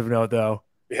positive note though.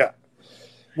 Yeah.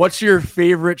 What's your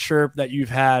favorite chirp that you've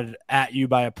had at you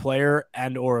by a player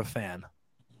and or a fan?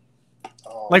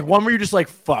 Like one where you're just like,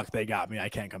 fuck, they got me. I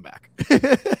can't come back.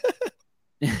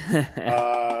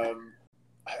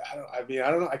 I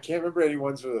don't know. I can't remember any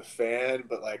ones with a fan,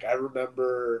 but like I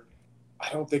remember,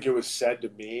 I don't think it was said to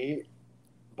me,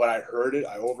 but I heard it.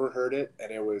 I overheard it,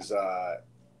 and it was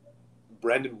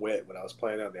Brendan Witt when I was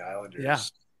playing on the Islanders. Yeah.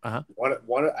 Uh-huh.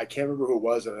 One, I can't remember who it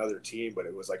was on another team, but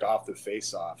it was like off the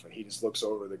face-off, and he just looks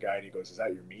over the guy and he goes, "Is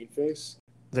that your mean face?"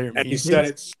 And he said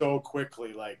it so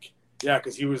quickly, like, yeah,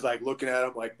 because he was like looking at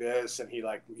him like this, and he's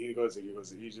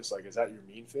just like, "Is that your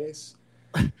mean face?"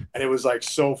 And it was like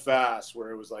so fast,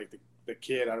 where it was like the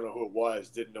kid, I don't know who it was,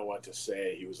 didn't know what to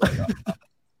say. He was like,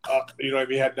 you know what I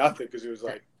mean? He had nothing because he was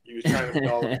trying to be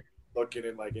all looking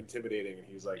and like intimidating, and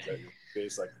he's like, "Is that your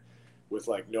face?" Like with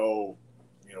like no,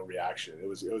 you know, reaction. It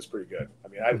was pretty good. I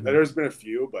mean, there's been a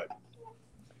few, but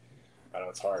I know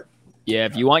it's hard. Yeah,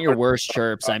 if you want your worst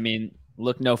chirps, I mean,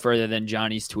 look no further than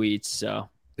Johnny's tweets. So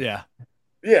yeah.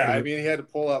 Yeah, I mean, he had to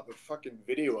pull up a fucking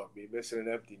video of me missing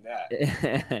an empty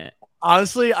net.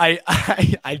 Honestly,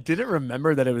 I didn't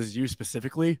remember that it was you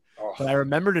specifically, but I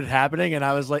remembered it happening, and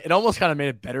I was like, it almost kind of made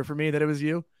it better for me that it was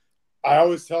you. I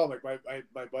always tell them, like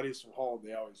my buddies from home,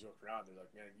 they always joke around. They're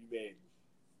like, "Man,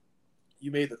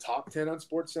 you made the top 10 on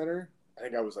SportsCenter." I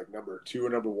think I was like number 2 or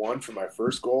number 1 for my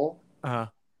first goal, and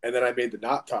then I made the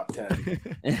not top 10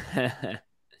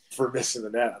 for missing the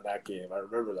net on that game. I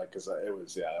remember that because it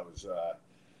was that was.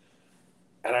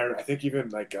 And I think even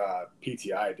like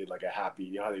PTI did like a happy,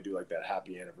 you know how they do like that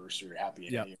happy anniversary,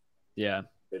 happy Annie. Yeah.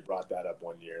 They brought that up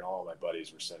one year, and all of my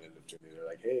buddies were sending it to me. They're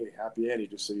like, "Hey, happy Annie,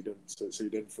 just so you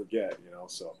didn't forget, you know."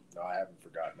 So no, I haven't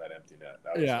forgotten that empty net.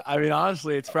 I mean,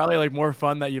 honestly, it's probably like more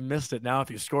fun that you missed it. Now, if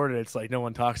you scored it, it's like no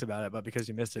one talks about it, but because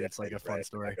you missed it, it's like a fun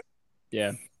story.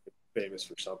 Yeah. Famous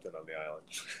for something on the island.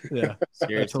 Yeah,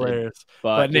 seriously, it's hilarious.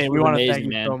 But Nate, we want to thank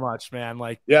you man. so much, man.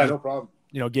 Like, yeah, no problem.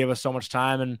 You know, gave us so much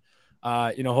time, and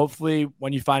you know, hopefully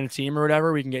when you find a team or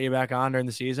whatever, we can get you back on during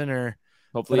the season, or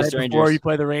hopefully before you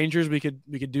play the Rangers, we could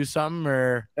do something.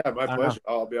 Or yeah, my pleasure.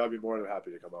 I'll be more than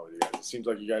happy to come out with you guys. It seems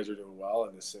like you guys are doing well,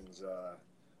 and this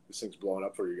thing's blowing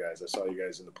up for you guys. I saw you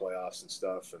guys in the playoffs and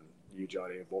stuff, and you,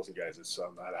 Johnny, and both you guys.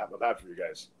 I'm happy for you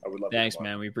guys. I would love. Thanks,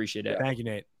 man. We appreciate it. Yeah. Thank you,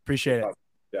 Nate. Appreciate it.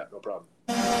 Yeah, no problem.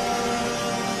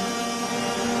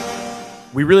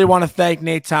 We really want to thank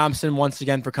Nate Thompson once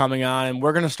again for coming on, and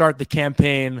we're going to start the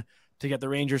campaign to get the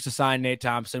Rangers to sign Nate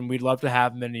Thompson. We'd love to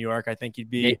have him in New York. I think he'd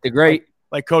be Nate the Great.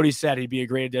 Like Cody said, he'd be a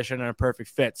great addition and a perfect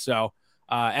fit. So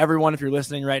everyone, if you're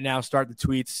listening right now, start the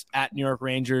tweets at New York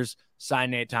Rangers,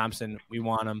 sign Nate Thompson. We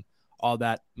want him, all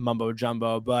that mumbo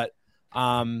jumbo. But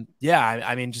yeah,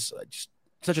 I mean, just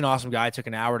such an awesome guy. Took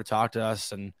an hour to talk to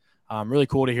us, and really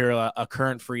cool to hear a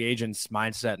current free agent's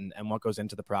mindset and what goes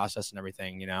into the process and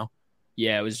everything, you know?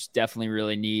 Yeah, it was definitely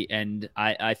really neat. And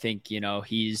I think, you know,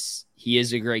 he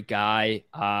is a great guy.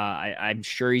 I'm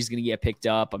sure he's going to get picked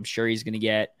up. I'm sure he's going to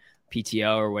get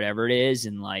PTO or whatever it is.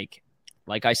 And like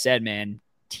I said, man,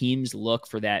 teams look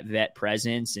for that vet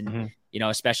presence. And, you know,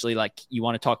 especially like you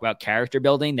want to talk about character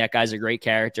building. That guy's a great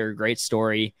character, great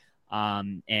story.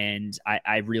 And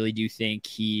I really do think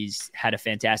he's had a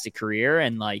fantastic career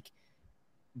and like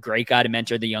great guy to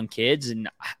mentor the young kids. And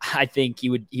I think he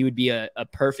would be a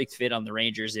perfect fit on the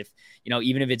Rangers if, you know,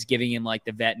 even if it's giving him like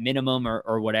the vet minimum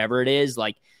or whatever it is,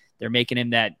 like they're making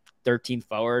him that 13th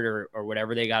forward or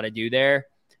whatever they got to do there.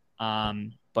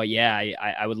 But yeah,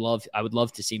 I would love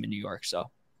to see him in New York.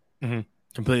 So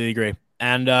completely agree.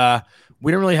 And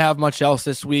we don't really have much else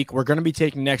this week. We're going to be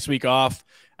taking next week off.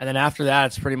 And then after that,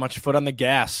 it's pretty much foot on the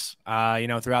gas, you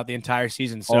know, throughout the entire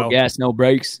season. So all gas, no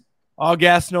brakes. All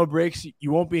gas, no breaks.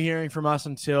 You won't be hearing from us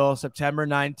until September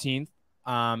 19th.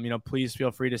 You know, please feel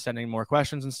free to send in more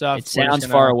questions and stuff. It sounds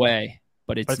far away,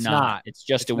 but it's not. It's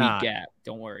just a week gap.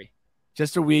 Don't worry.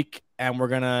 Just a week, and we're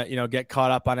going to, you know, get caught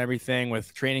up on everything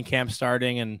with training camp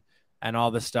starting and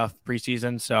all this stuff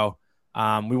preseason. So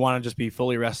we want to just be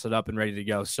fully rested up and ready to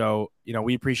go. So, you know,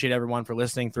 we appreciate everyone for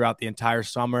listening throughout the entire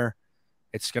summer.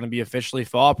 it's going to be officially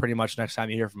fall pretty much next time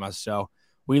you hear from us. So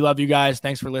we love you guys.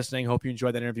 Thanks for listening. Hope you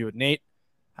enjoyed that interview with Nate,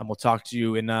 and we'll talk to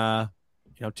you in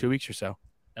 2 weeks or so.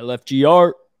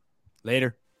 LFGR.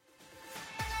 Later.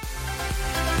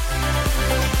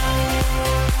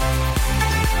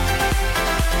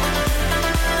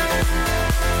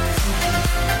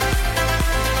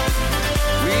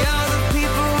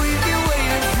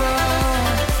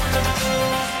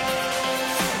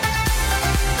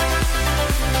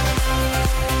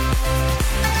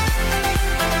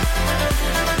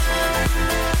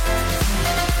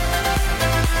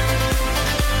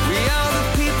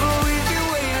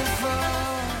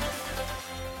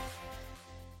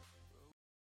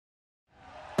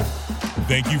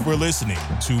 Thank you for listening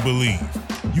to Believe.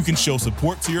 You can show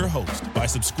support to your host by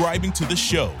subscribing to the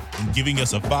show and giving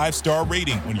us a 5-star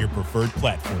rating on your preferred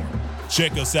platform.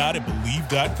 Check us out at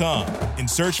Believe.com and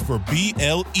search for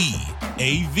BLEAV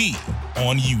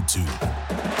on YouTube.